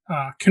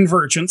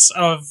convergence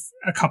of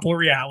a couple of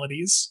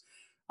realities.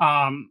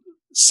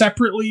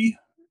 Separately,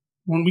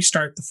 when we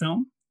start the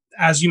film,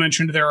 as you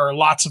mentioned, there are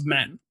lots of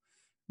men.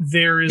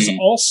 There is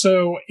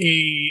also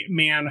a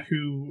man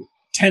who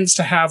tends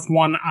to have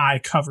one eye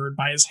covered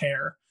by his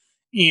hair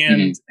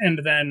and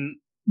then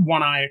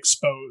one eye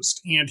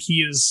exposed. And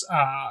he is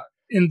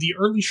in the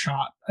early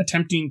shot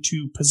attempting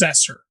to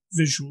possess her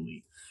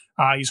visually.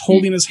 He's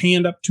holding his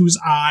hand up to his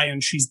eye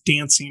and she's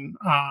dancing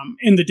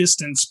in the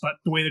distance, but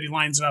the way that he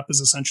lines it up is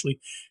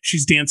essentially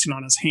she's dancing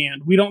on his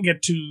hand. We don't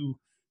get to,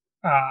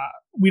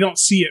 we don't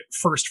see it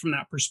first from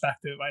that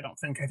perspective, I don't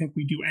think. I think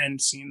we do end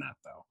seeing that,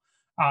 though.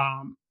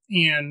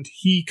 And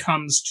he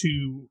comes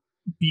to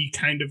be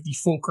kind of the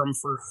fulcrum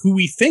for who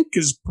we think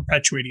is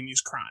perpetuating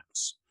these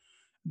crimes.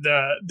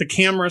 The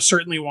camera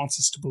certainly wants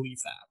us to believe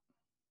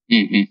that.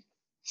 Mm-hmm.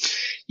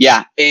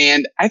 Yeah,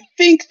 and I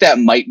think that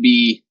might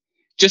be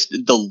just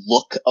the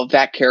look of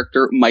that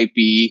character might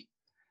be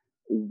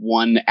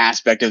one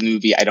aspect of the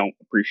movie I don't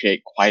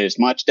appreciate quite as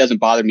much. Doesn't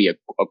bother me a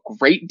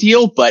great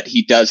deal, but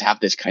he does have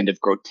this kind of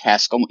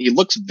grotesque, he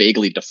looks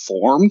vaguely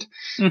deformed.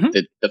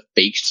 The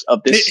face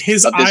of this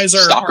his of this eyes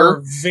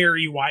are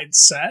very wide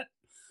set.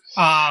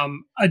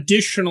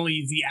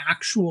 Additionally, the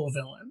actual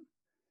villain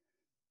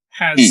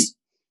has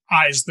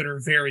eyes that are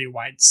very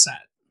wide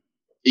set.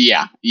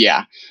 Yeah.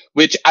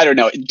 Which, I don't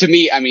know. To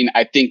me, I mean,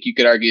 I think you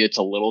could argue it's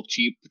a little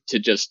cheap to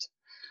just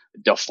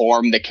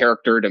deform the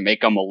character to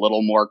make him a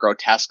little more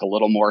grotesque, a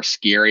little more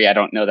scary. I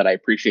don't know that I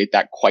appreciate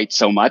that quite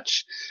so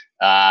much.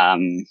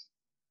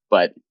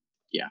 But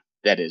yeah,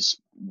 that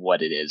is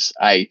what it is.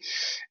 I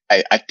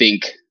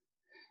think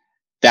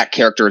that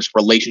character's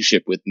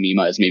relationship with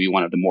Mima is maybe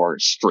one of the more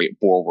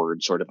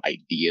straightforward sort of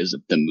ideas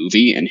of the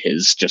movie, and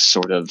his just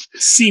sort of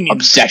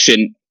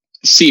obsession,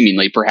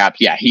 seemingly perhaps.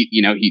 Yeah.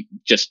 He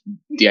just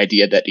the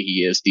idea that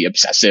he is the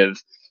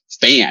obsessive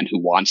fan who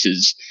wants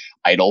his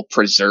idol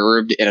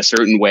preserved in a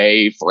certain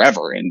way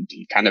forever. And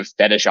he kind of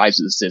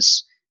fetishizes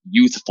this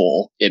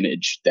youthful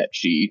image that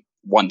she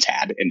once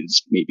had and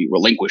is maybe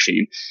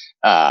relinquishing.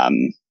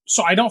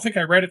 So I don't think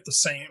I read it the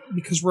same,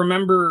 because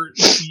remember,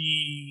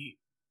 the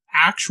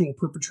actual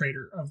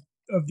perpetrator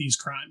of these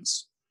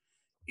crimes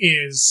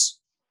is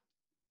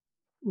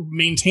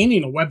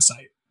maintaining a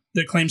website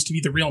that claims to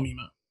be the real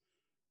Mima,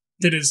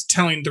 that is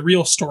telling the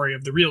real story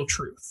of the real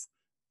truth.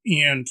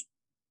 And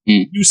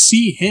you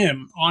see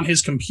him on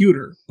his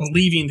computer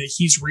believing that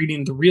he's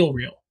reading the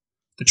real,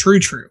 the true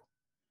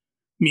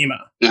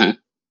Mima.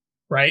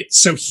 Right?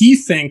 So he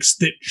thinks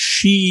that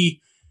she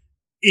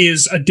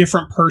is a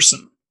different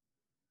person.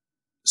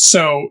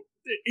 So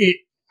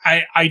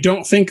I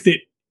don't think that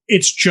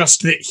it's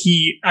just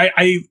that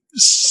I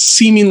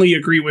seemingly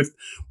agree with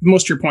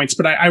most of your points,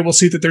 but I will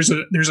say that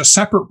there's a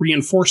separate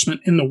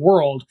reinforcement in the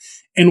world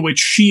in which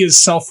she is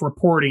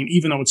self-reporting,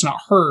 even though it's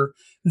not her,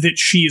 that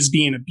she is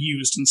being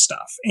abused and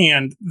stuff.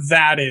 And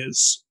that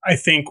is, I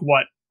think,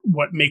 what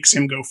makes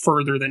him go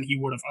further than he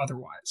would have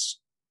otherwise.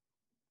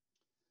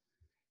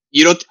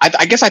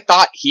 I guess I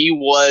thought he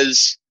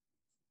was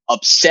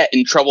upset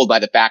and troubled by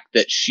the fact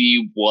that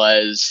she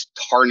was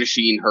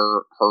tarnishing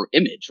her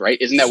image, right?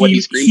 Isn't that what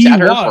he screams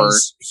at her for?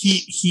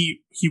 He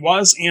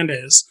was and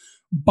is,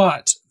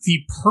 but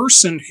the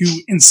person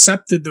who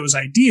incepted those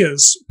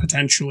ideas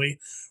potentially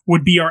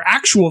would be our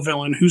actual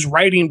villain, who's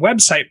writing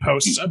website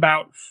posts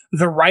about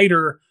the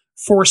writer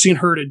forcing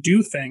her to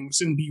do things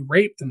and be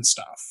raped and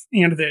stuff.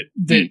 And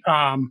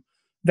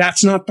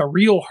that's not the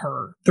real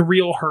her. The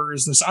real her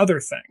is this other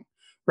thing,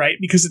 right?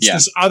 Because it's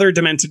this other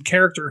demented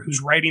character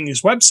who's writing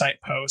these website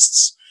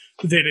posts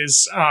that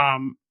is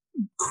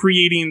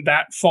creating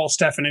that false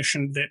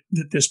definition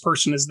that this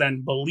person is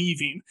then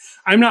believing.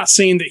 I'm not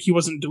saying that he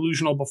wasn't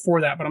delusional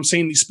before that, but I'm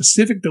saying the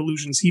specific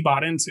delusions he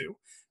bought into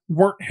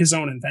weren't his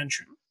own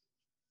invention.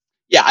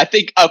 Yeah, I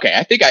think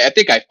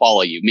I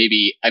follow you.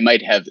 Maybe I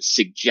might have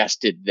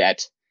suggested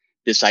that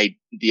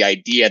the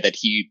idea that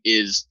he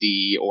is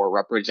or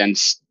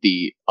represents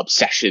the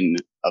obsession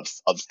of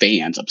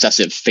fans,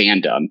 obsessive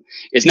fandom,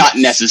 is not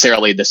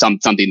necessarily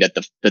something that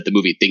the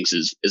movie thinks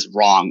is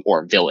wrong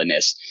or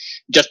villainous.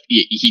 Just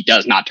he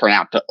does not turn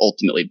out to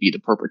ultimately be the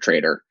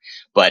perpetrator,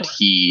 but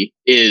he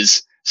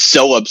is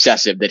so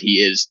obsessive that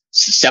he is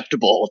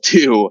susceptible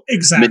to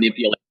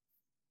manipulation.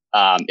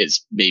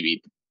 Is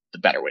maybe the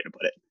better way to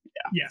put it.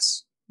 Yeah.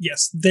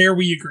 Yes. There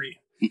we agree.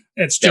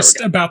 It's just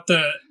about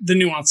the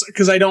nuance,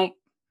 because I don't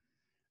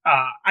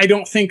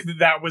think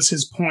that was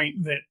his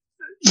point, that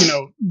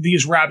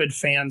these rabid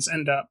fans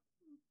end up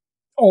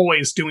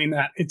always doing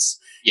that. It's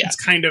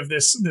kind of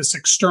this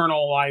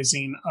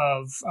externalizing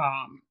of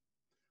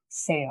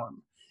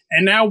form.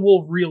 And now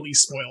we'll really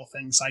spoil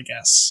things, I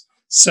guess.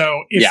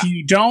 So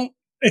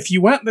if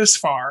you went this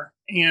far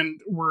and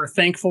we're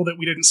thankful that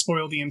we didn't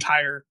spoil the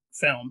entire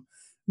film,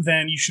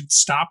 then you should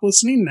stop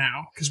listening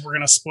now, because we're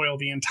going to spoil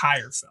the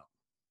entire film.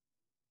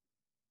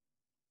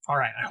 All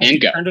right. I hope you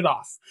turned it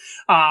off.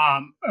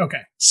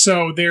 Okay.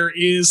 So there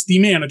is the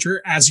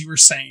manager, as you were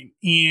saying.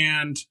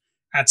 And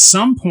at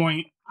some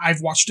point,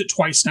 I've watched it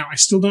twice now. I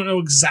still don't know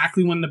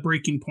exactly when the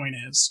breaking point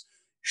is.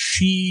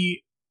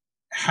 She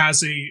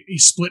has a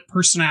split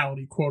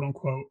personality, quote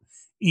unquote,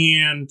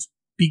 and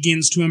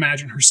begins to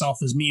imagine herself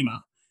as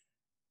Mima.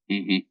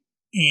 Mm-hmm.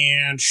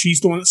 And she's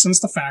the one that sends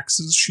the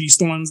faxes. She's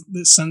the one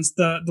that sends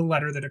the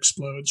letter that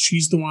explodes.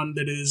 She's the one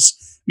that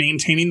is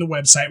maintaining the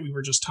website we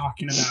were just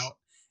talking about.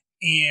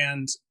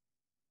 And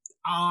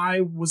I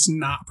was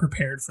not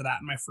prepared for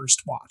that in my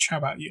first watch. How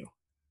about you?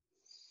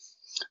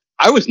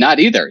 I was not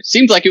either. It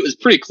seemed like it was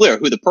pretty clear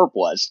who the perp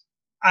was.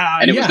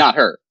 And it was not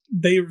her.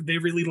 They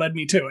really led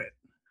me to it.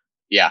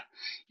 Yeah.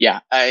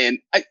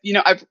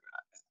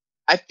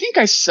 I think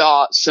I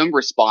saw some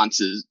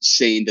responses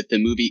saying that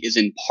the movie is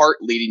in part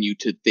leading you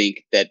to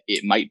think that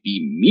it might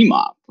be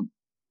Mima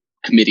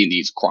committing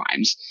these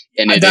crimes,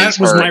 and it is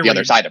her, the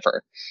other side of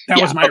her. That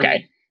was my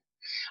read.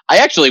 I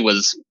actually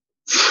was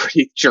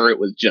pretty sure it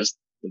was just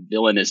the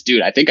villainous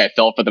dude. I think I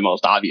fell for the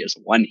most obvious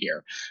one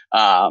here.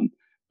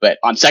 But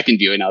on second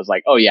viewing, I was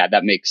like, oh yeah,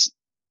 that makes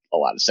a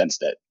lot of sense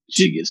that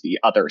she is the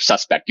other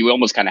suspect. You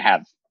almost kind of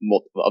have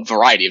a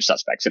variety of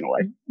suspects in a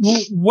way. Well,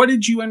 what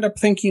did you end up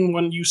thinking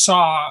when you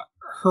saw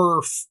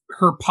her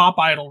pop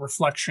idol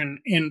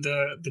reflection in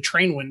the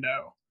train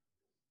window?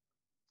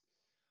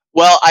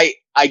 Well,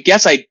 I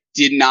guess I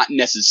did not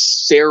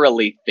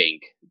necessarily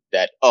think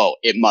that, oh,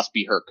 it must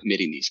be her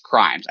committing these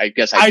crimes. I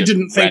guess I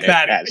didn't think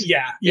that.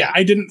 Yeah.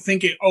 I didn't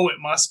think it. Oh, it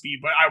must be.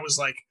 But I was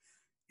like,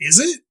 is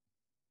it?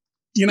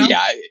 You know?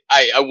 Yeah,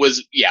 I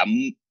was. Yeah,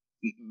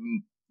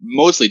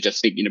 mostly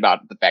just thinking about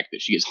the fact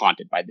that she is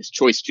haunted by this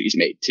choice she's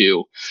made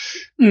to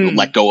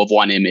let go of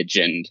one image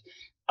and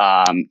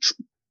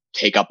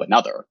take up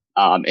another.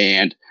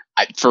 And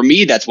for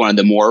me, that's one of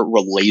the more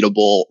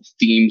relatable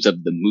themes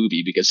of the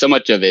movie, because so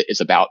much of it is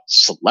about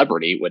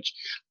celebrity, which,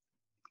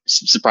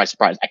 surprise,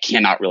 surprise, I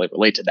cannot really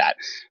relate to that.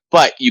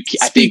 But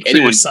I think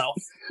anyone,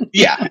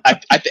 yeah,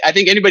 I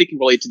think anybody can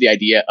relate to the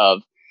idea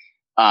of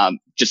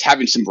just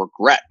having some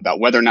regret about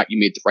whether or not you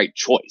made the right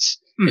choice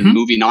and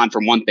moving on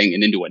from one thing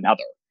and into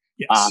another.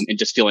 Yes. And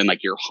just feeling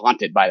like you're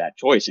haunted by that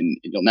choice, and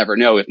you'll never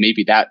know if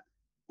maybe that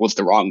was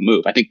the wrong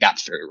move. I think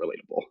that's very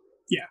relatable.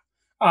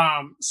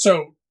 Yeah.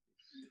 So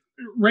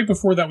right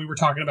before that, we were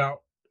talking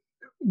about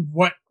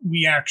what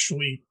we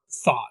actually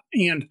thought.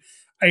 And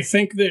I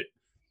think that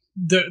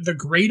the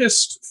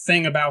greatest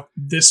thing about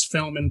this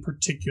film in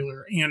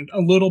particular, and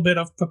a little bit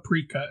of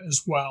Paprika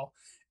as well,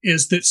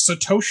 is that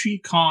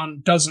Satoshi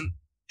Kon doesn't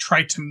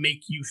try to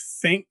make you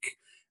think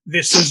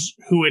this is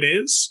who it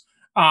is.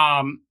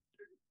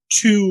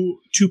 Too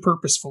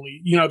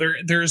purposefully. You know,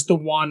 there's the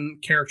one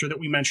character that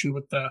we mentioned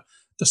with the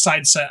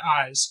side set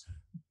eyes,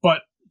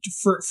 but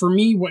for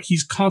me, what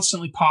he's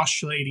constantly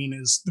postulating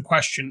is the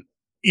question,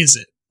 is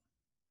it?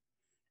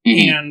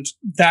 Mm-hmm. And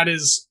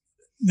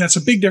that's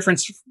a big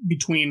difference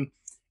between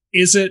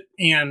is it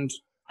and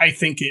I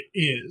think it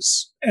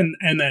is. And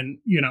then,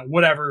 you know,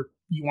 whatever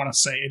you want to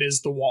say, it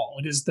is the wall,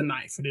 it is the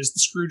knife, it is the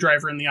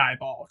screwdriver in the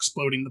eyeball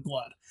exploding the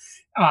blood.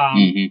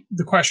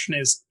 The question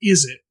is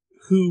it?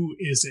 Who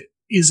is it?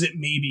 Is it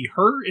maybe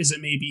her? Is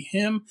it maybe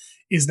him?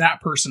 Is that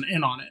person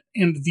in on it?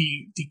 And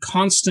the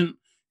constant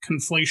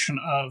conflation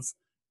of,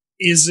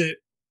 is it,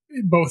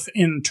 both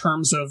in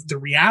terms of the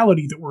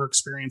reality that we're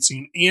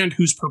experiencing and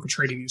who's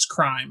perpetrating these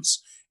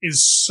crimes,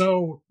 is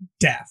so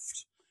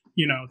deft.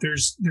 You know,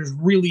 there's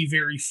really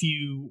very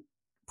few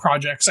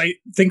projects. I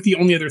think the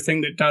only other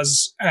thing that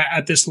does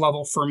at this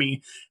level for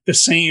me the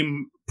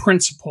same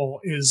principle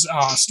is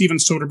Steven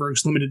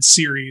Soderbergh's limited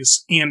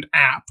series and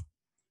app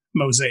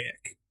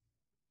Mosaic.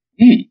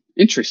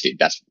 Interesting.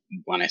 That's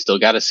one I still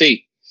got to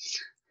see.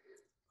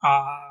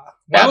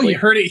 Well, you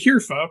heard it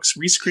here, folks.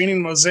 Rescreening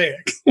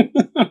Mosaic.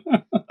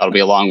 That'll be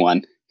a long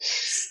one.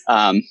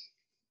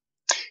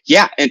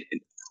 Yeah, and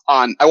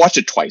I watched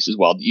it twice as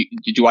well.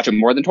 Did you watch it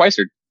more than twice,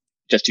 or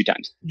just 2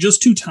 times?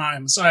 Just 2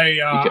 times.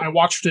 I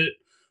watched it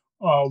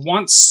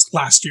once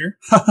last year,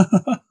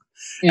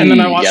 and then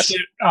I watched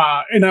it.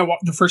 And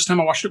the first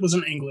time I watched it was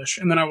in English,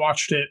 and then I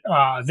watched it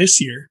this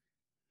year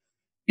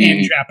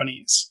in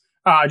Japanese.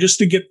 Just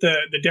to get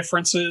the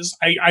differences.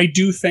 I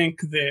do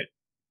think that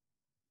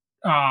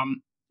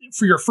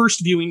for your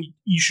first viewing,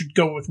 you should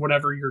go with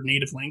whatever your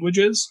native language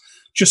is,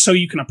 just so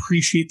you can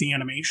appreciate the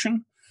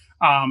animation.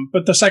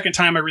 But the second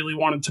time, I really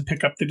wanted to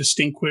pick up the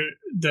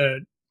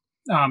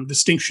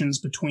distinctions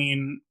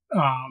between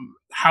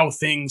how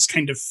things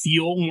kind of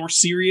feel more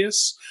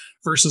serious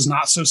versus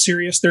not so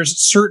serious. There's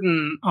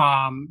certain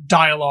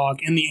dialogue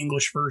in the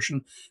English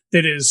version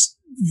that is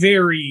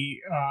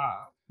very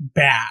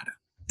bad.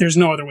 There's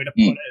no other way to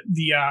put it.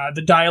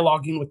 The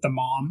dialoguing with the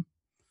mom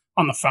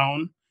on the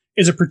phone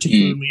is a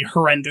particularly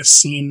horrendous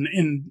scene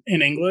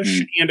in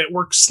English, and it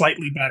works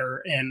slightly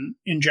better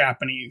in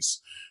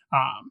Japanese.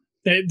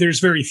 There's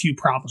very few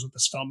problems with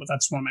this film, but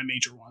that's one of my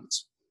major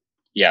ones.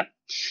 Yeah.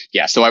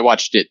 So I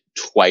watched it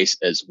twice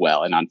as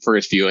well, and on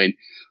first viewing,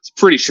 I was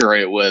pretty sure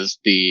it was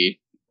the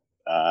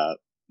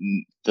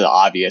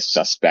obvious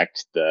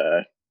suspect,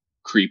 the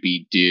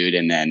creepy dude,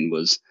 and then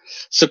was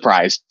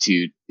surprised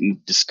to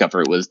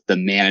discover it was the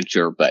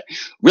manager, but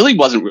really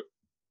wasn't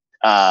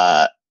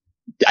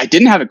I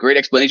didn't have a great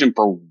explanation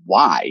for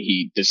why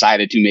he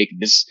decided to make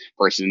this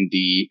person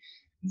the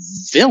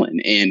villain.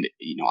 And,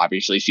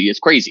 obviously she is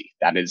crazy.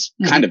 That is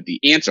kind of the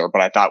answer.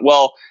 But I thought,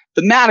 well,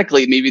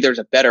 thematically, maybe there's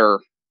a better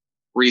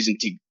reason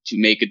to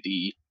make it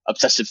the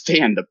obsessive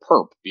fan, the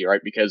perp,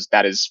 right? Because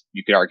that is,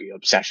 you could argue,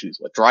 obsession is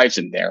what drives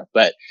him there.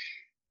 But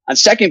on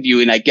second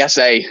viewing, I guess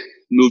I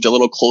moved a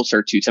little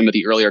closer to some of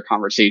the earlier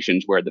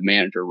conversations where the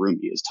manager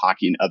Rumi is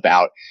talking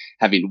about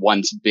having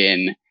once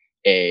been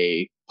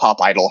a pop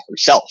idol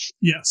herself.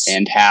 Yes.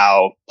 And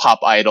how pop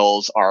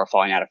idols are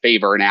falling out of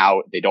favor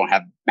now. They don't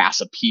have mass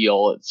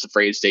appeal. It's the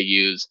phrase they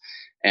use.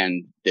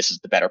 And this is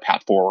the better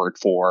path forward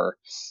for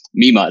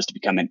Mima, is to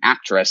become an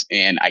actress.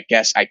 And I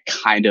guess I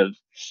kind of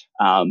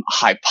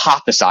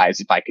hypothesize,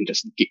 if I can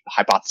just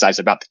hypothesize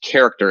about the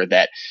character,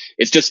 that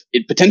it's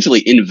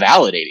potentially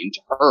invalidating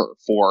to her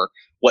for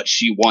what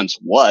she once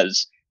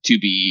was to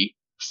be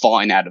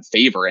falling out of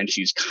favor. And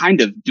she's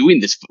kind of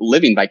doing this,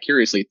 living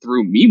vicariously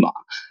through Mima.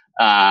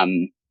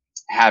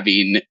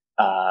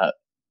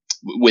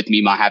 With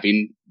Mima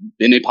having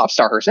been a pop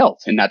star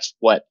herself. And that's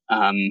what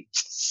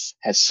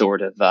has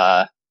sort of,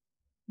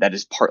 that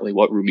is partly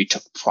what Rumi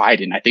took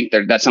pride in. I think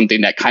that's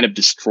something that kind of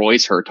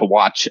destroys her, to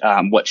watch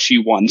what she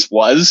once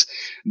was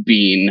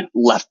being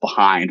left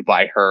behind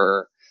by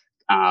her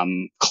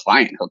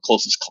client, her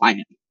closest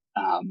client.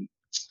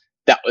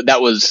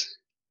 That was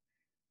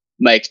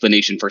my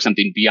explanation for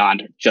something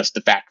beyond just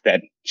the fact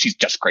that she's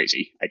just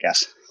crazy, I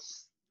guess.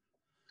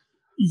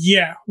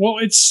 Yeah, well,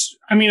 it's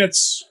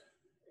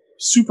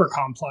super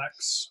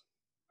complex.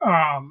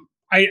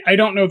 I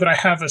don't know that I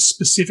have a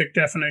specific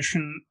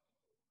definition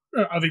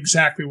of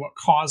exactly what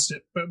caused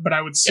it, but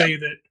I would say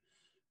that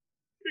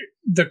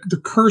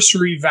the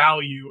cursory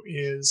value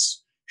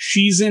is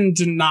she's in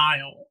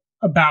denial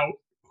about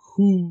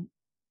who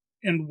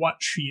and what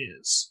she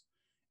is.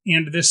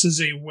 And this is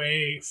a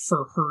way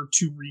for her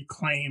to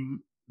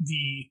reclaim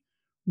the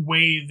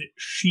way that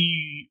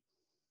she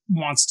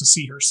wants to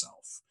see herself.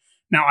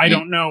 Now, I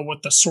don't know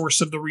what the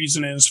source of the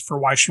reason is for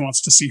why she wants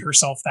to see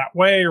herself that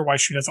way, or why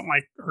she doesn't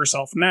like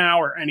herself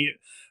now, or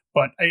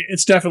but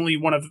it's definitely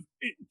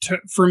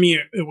for me,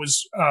 it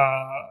was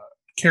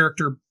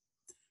character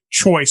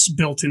choice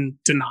built in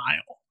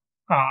denial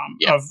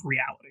of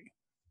reality.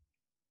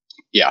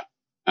 Yeah.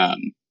 I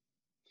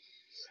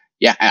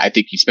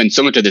think you spend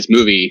so much of this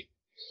movie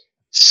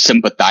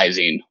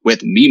sympathizing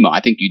with Mima.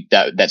 I think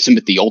that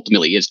sympathy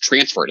ultimately is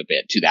transferred a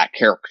bit to that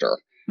character.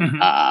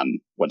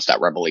 Once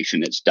that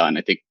revelation is done,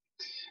 I think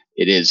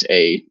it is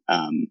a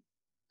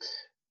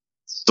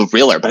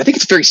thriller, but I think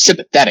it's a very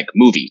sympathetic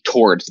movie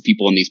towards the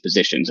people in these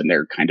positions and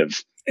their kind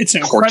of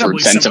tortured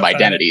sense of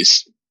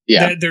identities.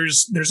 Yeah,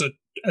 there's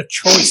a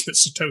choice that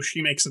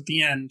Satoshi makes at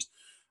the end.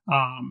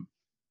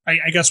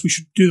 I guess we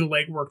should do the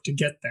legwork to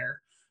get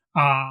there.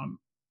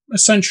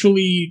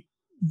 Essentially,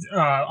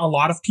 a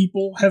lot of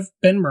people have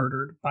been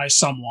murdered by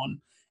someone.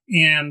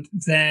 And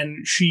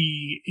then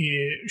she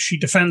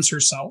defends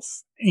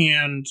herself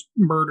and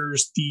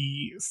murders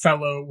the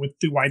fellow with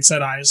the wide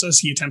set eyes as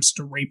he attempts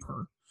to rape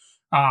her,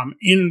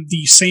 in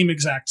the same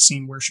exact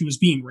scene where she was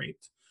being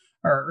raped,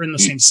 or in the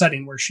same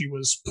setting where she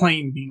was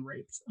playing being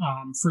raped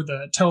for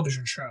the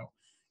television show.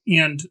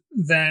 And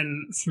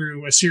then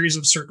through a series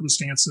of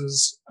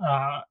circumstances,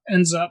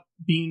 ends up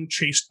being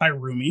chased by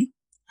Rumi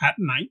at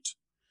night.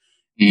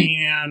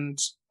 And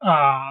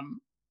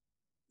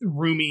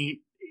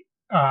Rumi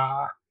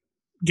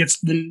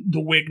gets the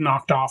wig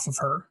knocked off of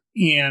her,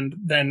 and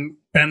then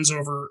bends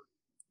over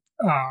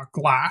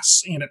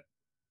glass, and it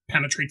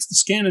penetrates the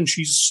skin, and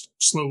she's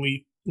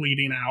slowly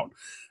bleeding out,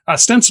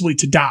 ostensibly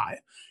to die.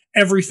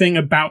 Everything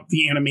about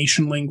the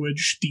animation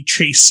language, the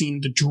chase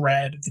scene, the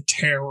dread, the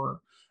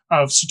terror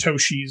of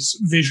Satoshi's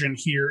vision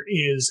here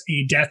is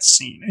a death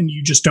scene, and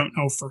you just don't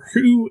know for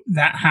who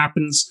that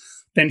happens.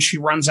 Then she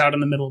runs out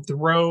in the middle of the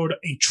road,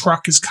 a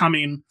truck is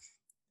coming,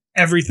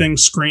 everything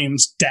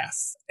screams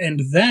death.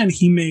 And then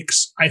he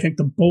makes, I think,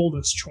 the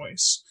boldest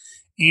choice.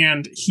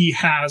 And he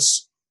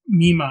has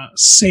Mima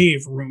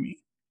save Rumi.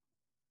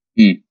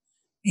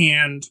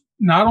 And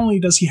not only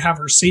does he have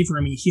her save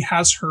Rumi, he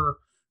has her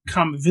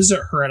come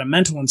visit her at a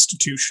mental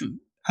institution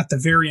at the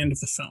very end of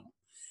the film.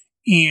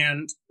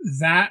 And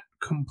that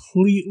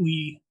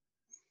completely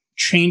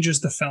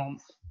changes the film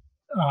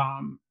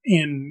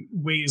in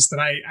ways that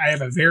I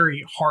have a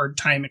very hard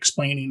time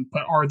explaining,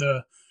 but are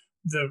the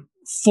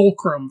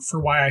fulcrum for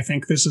why I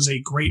think this is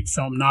a great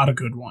film, not a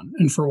good one,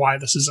 and for why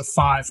this is a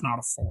 5, not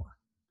a 4.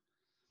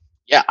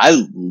 Yeah,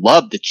 I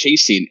love the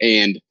chase scene,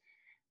 and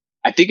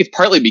I think it's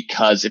partly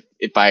because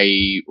if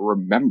I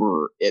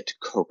remember it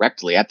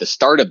correctly, at the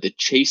start of the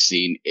chase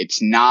scene,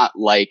 it's not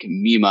like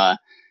Mima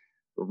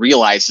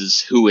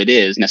realizes who it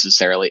is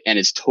necessarily and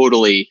is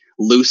totally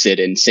lucid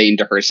and saying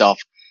to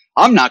herself,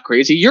 I'm not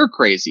crazy, you're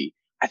crazy.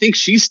 I think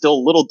she's still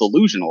a little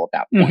delusional at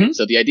that point.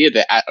 So the idea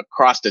that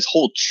across this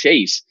whole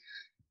chase,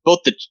 both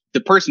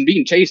the person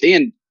being chased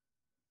and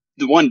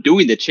the one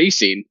doing the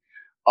chasing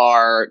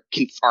are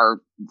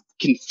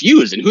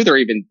confused in who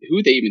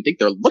they even think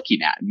they're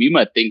looking at.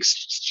 Mima thinks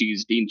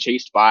she's being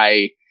chased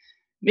by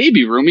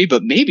maybe Rumi,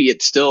 but maybe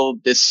it's still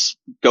this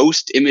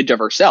ghost image of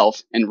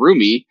herself, and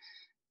Rumi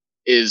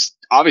is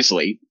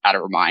obviously out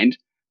of her mind.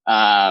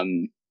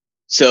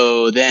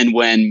 So then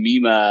when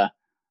Mima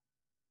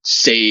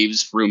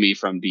saves Rumi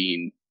from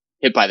being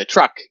hit by the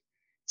truck,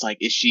 it's like,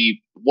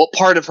 what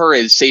part of her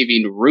is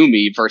saving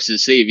Rumi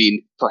versus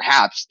saving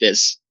perhaps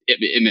this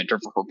image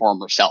of her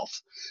former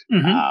self?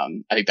 I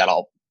think that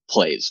all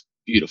plays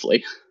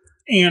beautifully.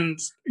 And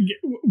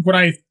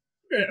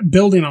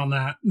building on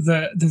that,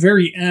 the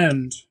very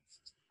end,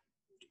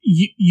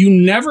 you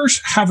never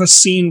have a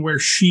scene where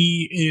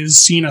she is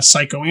seeing a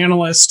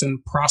psychoanalyst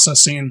and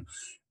processing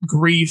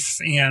grief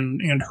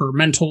and her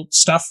mental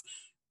stuff.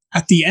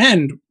 At the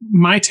end,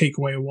 my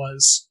takeaway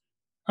was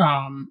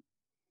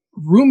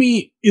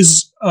Rumi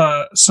is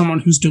someone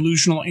who's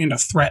delusional and a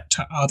threat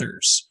to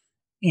others.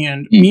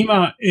 And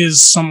Mima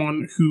is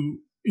someone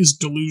who is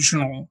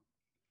delusional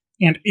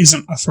and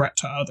isn't a threat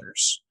to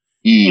others.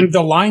 And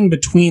the line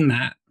between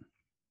that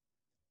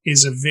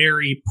is a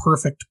very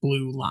perfect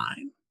blue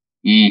line.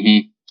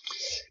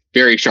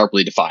 Very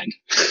sharply defined.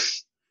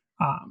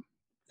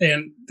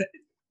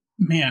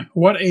 Man,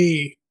 what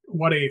a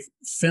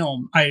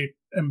film. I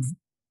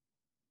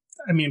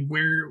mean,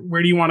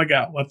 where do you want to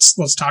go?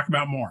 Let's talk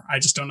about more. I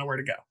just don't know where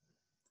to go.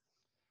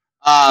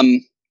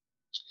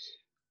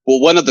 Well,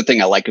 one other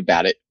thing I like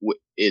about it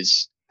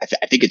is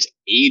I think it's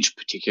aged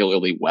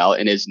particularly well,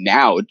 and is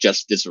now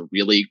just this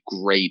really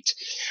great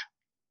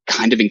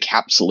kind of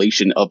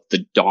encapsulation of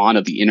the dawn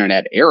of the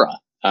internet era.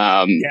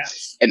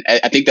 Yes. And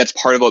I think that's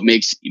part of what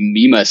makes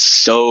Mima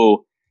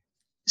so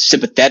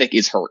sympathetic,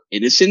 is her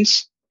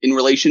innocence in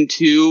relation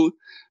to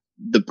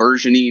the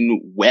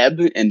burgeoning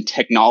web and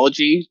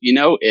technology. You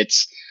know,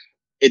 it's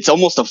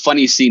almost a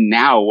funny scene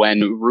now when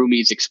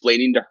Rumi's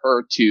explaining to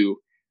her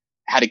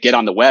how to get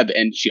on the web,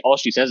 and all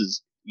she says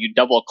is, you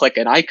double click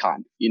an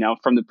icon. You know,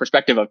 from the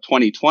perspective of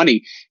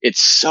 2020, it's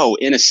so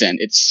innocent,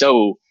 it's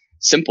so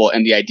simple.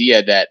 And the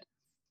idea that,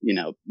 you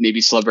know,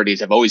 maybe celebrities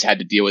have always had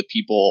to deal with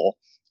people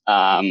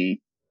paying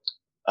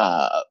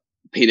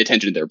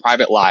attention to their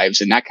private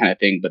lives and that kind of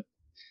thing, but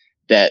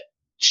that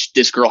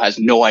this girl has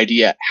no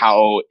idea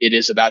how it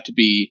is about to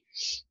be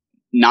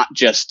not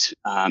just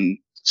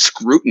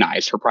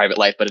scrutinized, her private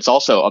life, but it's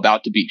also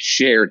about to be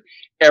shared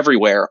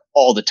everywhere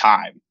all the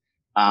time.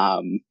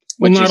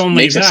 Which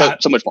makes it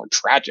so much more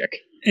tragic.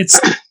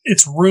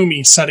 It's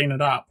Rumi setting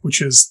it up,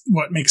 which is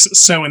what makes it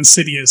so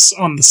insidious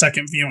on the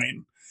second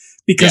viewing,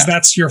 because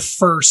that's your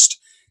first.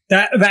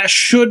 That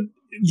should,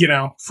 you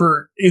know,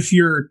 if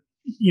you've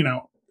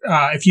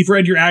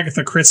read your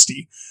Agatha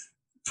Christie,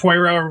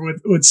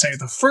 Poirot would say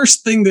the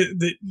first thing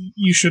that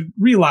you should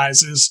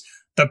realize is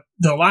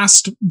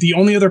the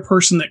only other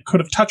person that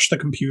could have touched the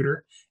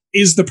computer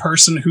is the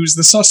person who's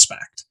the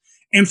suspect.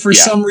 And for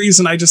some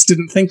reason, I just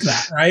didn't think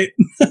that, right?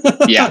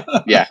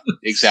 yeah,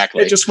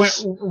 exactly. It just went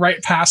right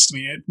past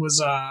me. It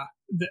was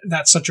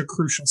that's such a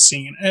crucial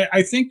scene.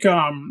 I think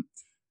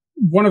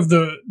one of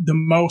the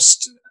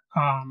most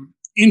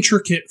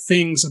intricate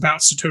things about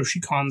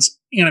Satoshi Kon's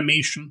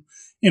animation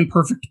in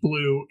Perfect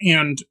Blue,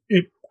 and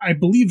I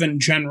believe in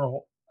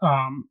general,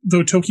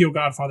 though Tokyo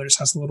Godfathers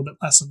has a little bit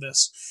less of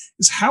this,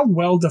 is how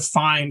well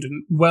defined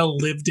and well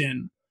lived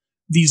in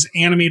these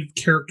animated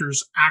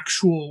characters'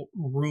 actual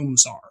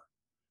rooms are.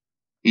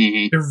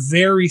 They're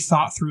very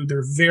thought through.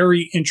 They're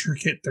very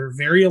intricate. They're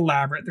very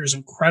elaborate. There's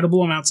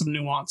incredible amounts of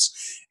nuance.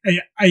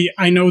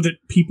 I know that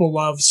people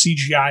love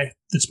CGI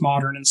that's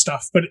modern and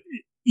stuff, but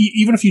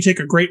even if you take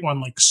a great one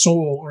like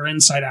Soul or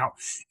Inside Out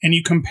and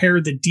you compare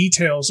the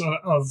details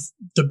of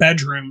the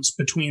bedrooms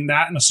between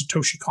that and a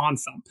Satoshi Kon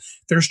film,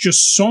 there's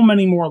just so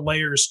many more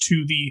layers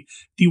to the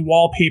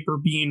wallpaper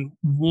being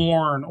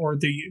worn, or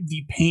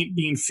the paint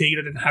being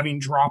faded and having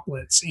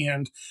droplets,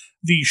 and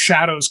the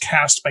shadows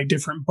cast by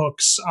different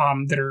books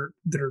that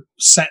are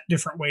set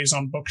different ways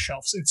on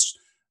bookshelves. It's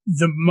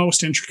the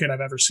most intricate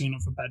I've ever seen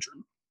of a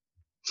bedroom.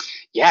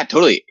 Yeah,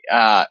 totally.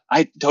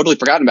 I totally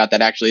forgotten about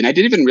that, actually. And I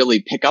didn't even really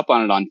pick up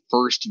on it on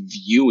first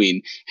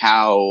viewing,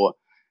 how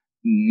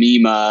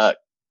Mima,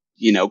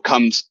 you know,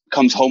 comes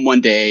home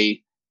one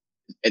day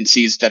and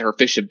sees that her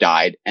fish have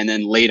died, and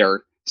then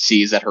later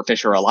sees that her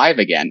fish are alive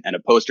again. And a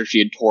poster she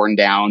had torn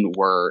down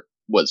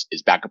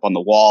is back up on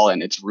the wall,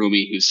 and it's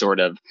Rumi who's sort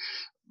of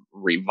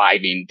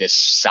reviving this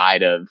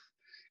side of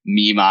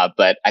Mima.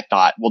 But I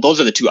thought, well, those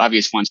are the two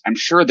obvious ones. I'm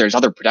sure there's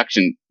other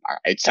production,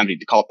 it's tempting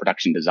to call it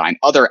production design,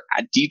 other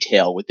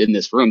detail within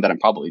this room that I'm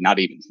probably not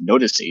even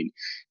noticing,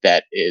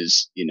 that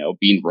is, you know,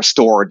 being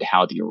restored to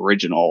how the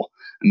original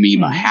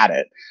Mima had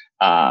it.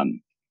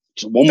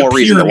 Just one more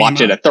reason to watch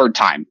it a third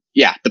time.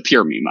 Yeah, the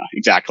pure Mima,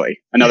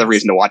 exactly. Another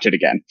reason to watch it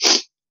again.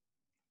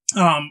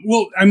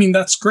 Well, I mean,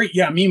 that's great.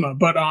 Yeah, Mima,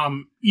 but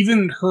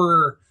even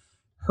her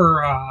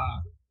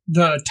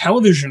the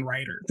television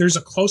writer, there's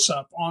a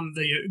close-up on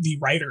the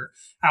writer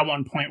at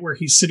one point where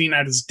he's sitting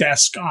at his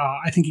desk.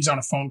 I think he's on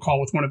a phone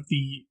call with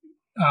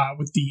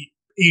with the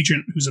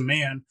agent, who's a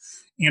man,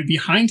 and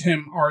behind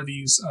him are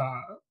these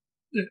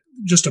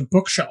just a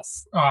bookshelf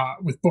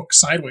with books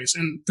sideways,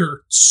 and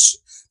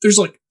there's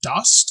like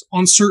dust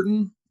on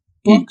certain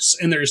books,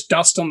 and there's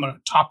dust on the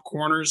top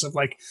corners of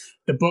like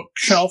the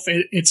bookshelf.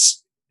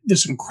 It's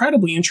this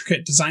incredibly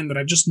intricate design that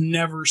I've just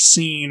never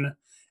seen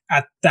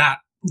at that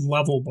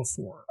level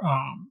before.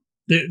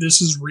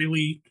 This is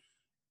really,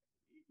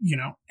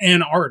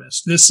 an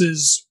artist. This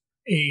is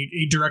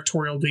a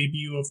directorial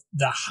debut of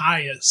the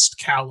highest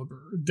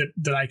caliber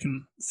that I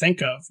can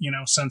think of,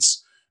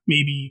 since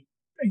maybe,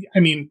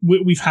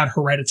 we've had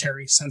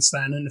Hereditary since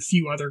then and a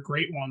few other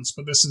great ones,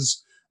 but this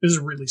is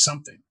really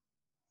something.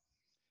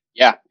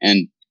 Yeah.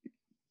 And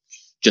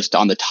just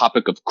on the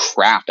topic of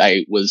craft,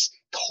 I was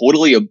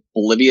totally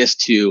oblivious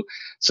to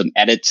some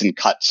edits and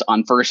cuts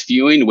on first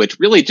viewing, which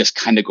really just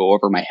kind of go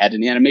over my head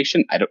in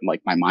animation. I don't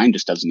my mind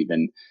just doesn't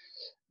even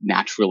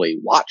naturally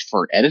watch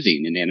for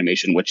editing in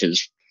animation, which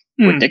is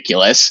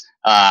ridiculous.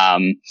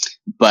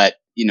 But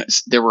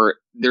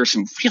there's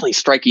some really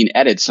striking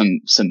edits,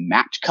 some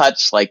match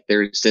cuts. Like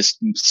there's this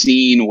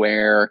scene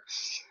where,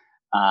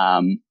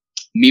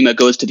 Mima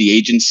goes to the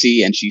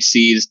agency and she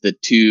sees the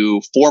two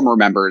former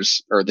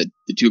members, or the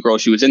two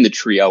girls she was in the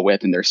trio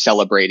with, and they're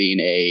celebrating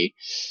a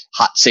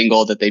hot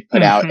single that they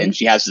put out. And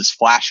she has this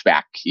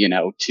flashback,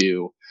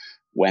 to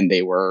when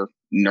they were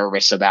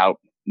nervous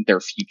about their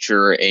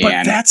future. And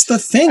but that's the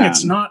thing.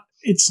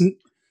 It's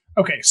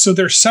okay. So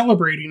they're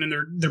celebrating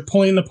and they're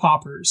pulling the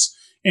poppers,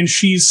 and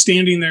she's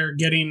standing there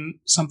getting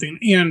something.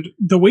 And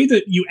the way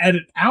that you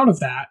edit out of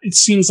that, it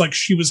seems like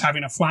she was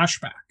having a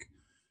flashback.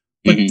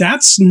 But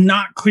that's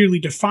not clearly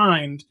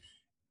defined,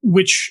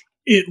 which,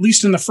 at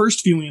least in the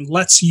first viewing,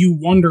 lets you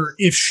wonder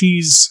if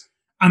she's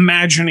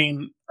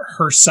imagining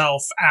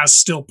herself as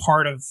still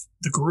part of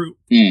the group.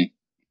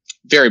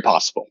 Very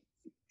possible.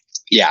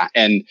 Yeah.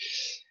 And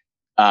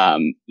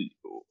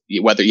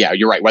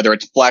you're right. Whether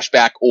it's a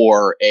flashback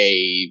or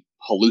a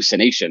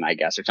hallucination, I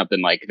guess, or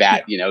something like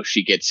that,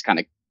 she gets kind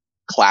of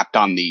clapped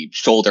on the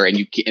shoulder, and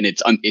you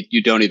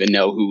don't even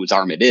know whose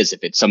arm it is,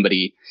 if it's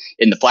somebody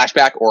in the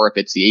flashback or if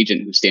it's the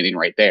agent who's standing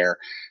right there,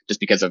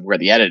 just because of where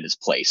the edit is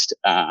placed.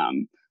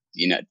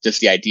 Just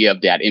the idea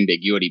of that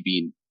ambiguity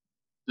being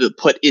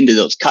put into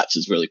those cuts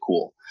is really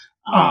cool.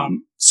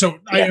 So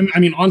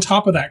on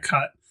top of that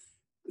cut,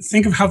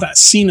 think of how that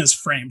scene is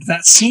framed.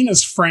 That scene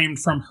is framed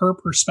from her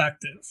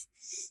perspective,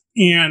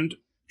 and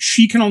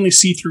she can only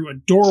see through a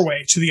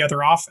doorway to the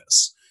other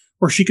office,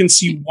 where she can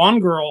see one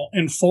girl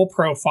in full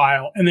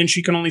profile, and then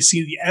she can only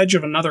see the edge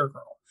of another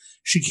girl.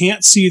 She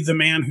can't see the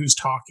man who's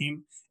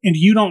talking, and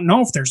you don't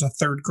know if there's a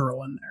third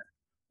girl in there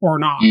or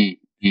not.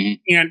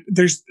 And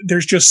there's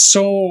just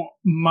so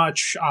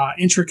much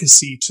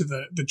intricacy to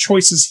the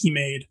choices he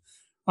made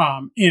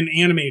in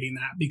animating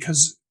that,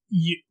 because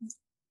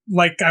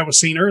like I was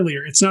saying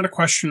earlier, it's not a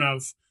question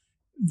of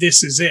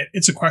this is it.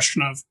 It's a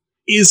question of,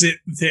 is it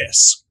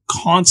this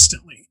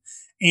constantly?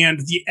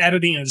 And the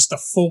editing is the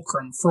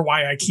fulcrum for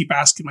why I keep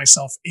asking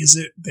myself, is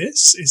it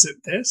this? Is it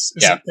this?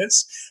 Is it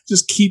this?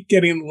 Just keep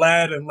getting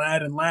led and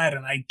led and led.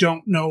 And I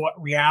don't know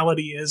what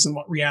reality is and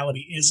what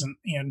reality isn't.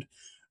 And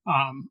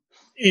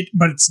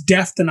but it's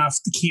deft enough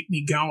to keep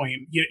me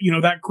going.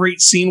 That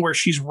great scene where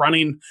she's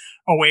running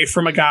away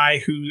from a guy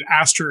who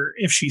asked her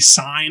if she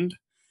signed,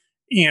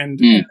 and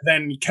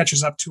then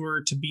catches up to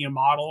her to be a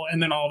model.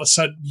 And then all of a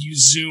sudden you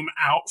zoom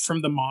out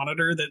from the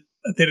monitor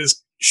that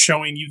is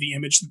showing you the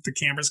image that the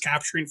camera's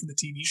capturing for the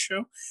TV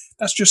show.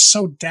 That's just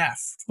so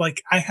deft.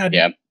 Like I had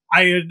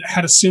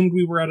assumed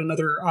we were at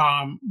another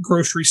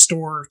grocery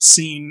store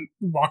scene,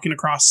 walking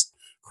across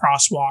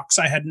crosswalks.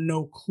 I had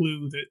no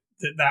clue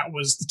that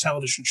was the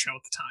television show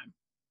at the time.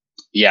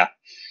 Yeah.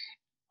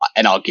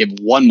 And I'll give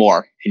one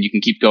more, and you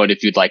can keep going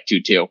if you'd like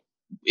to too.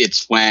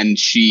 It's when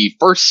she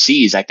first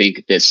sees, I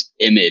think, this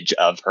image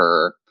of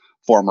her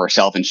former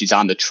self, and she's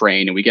on the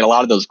train, and we get a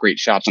lot of those great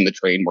shots on the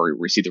train where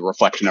we see the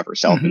reflection of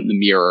herself in the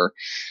mirror,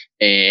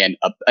 and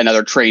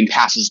another train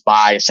passes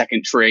by, a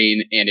second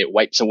train, and it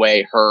wipes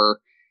away her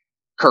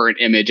current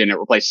image and it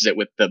replaces it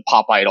with the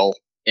pop idol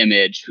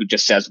image who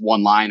just says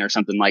one line or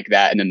something like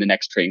that, and then the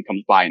next train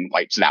comes by and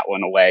wipes that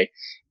one away.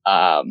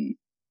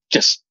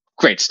 Just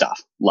great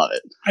stuff. Love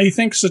it. I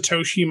think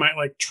Satoshi might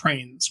like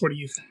trains. What do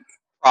you think?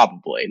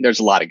 Probably. There's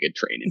a lot of good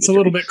training. It's a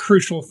little bit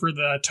crucial for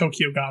the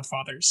Tokyo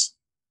Godfathers.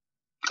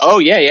 Oh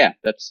yeah.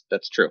 That's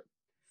true.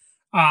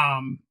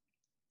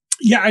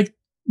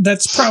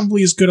 That's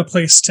probably as good a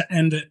place to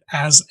end it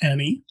as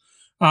any.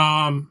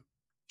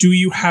 Do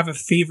you have a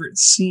favorite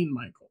scene,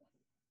 Michael?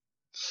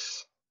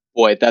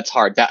 Boy, that's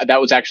hard.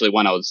 That was actually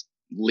one I was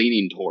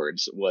leaning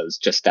towards, was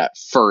just that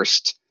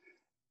first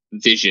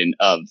vision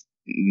of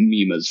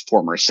Mima's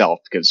former self,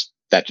 because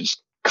that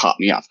just caught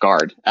me off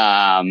guard.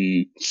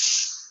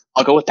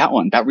 I'll go with that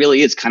one. That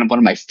really is kind of one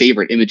of my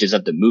favorite images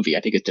of the movie.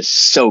 I think it's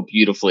just so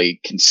beautifully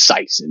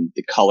concise, and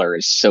the color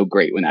is so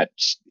great when that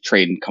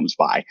train comes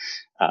by.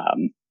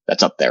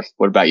 That's up there.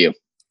 What about you?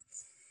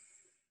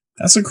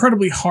 That's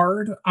incredibly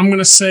hard. I'm going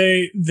to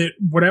say that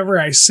whatever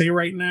I say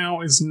right now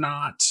is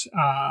not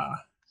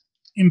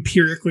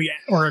empirically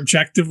or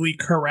objectively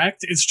correct.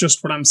 It's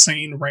just what I'm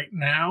saying right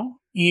now.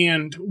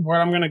 And what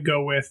I'm going to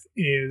go with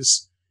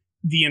is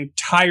the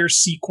entire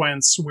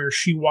sequence where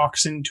she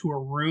walks into a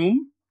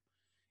room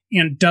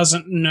and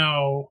doesn't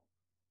know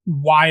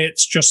why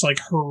it's just like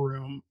her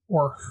room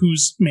or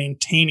who's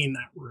maintaining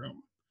that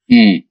room.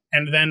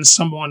 And then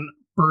someone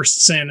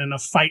bursts in and a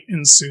fight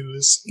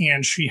ensues,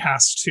 and she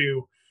has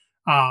to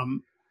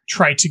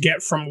try to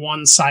get from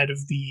one side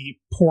of the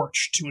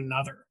porch to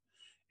another.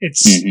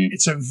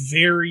 It's a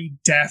very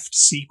deft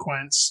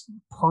sequence,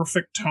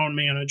 perfect tone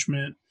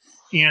management,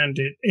 and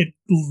it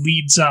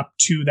leads up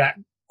to that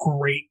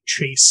great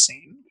chase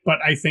scene. But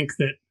I think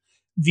that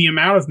the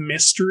amount of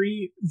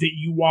mystery that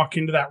you walk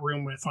into that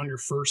room with on your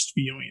first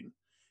viewing,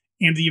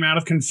 and the amount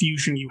of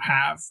confusion you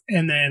have,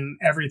 and then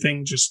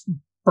everything just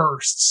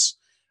bursts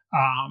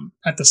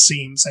at the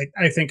seams.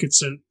 I think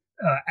it's an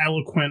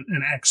eloquent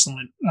and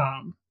excellent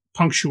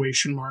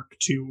punctuation mark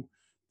to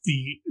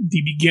the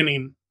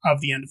beginning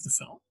of the end of the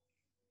film.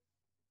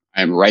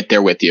 I'm right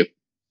there with you.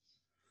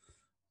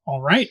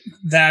 All right.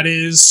 That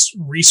is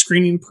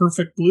Rescreening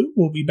Perfect Blue.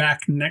 We'll be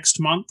back next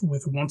month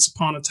with Once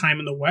Upon a Time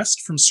in the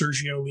West from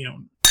Sergio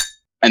Leone.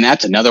 And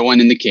that's another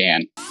one in the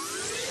can.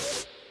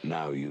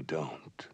 Now you don't.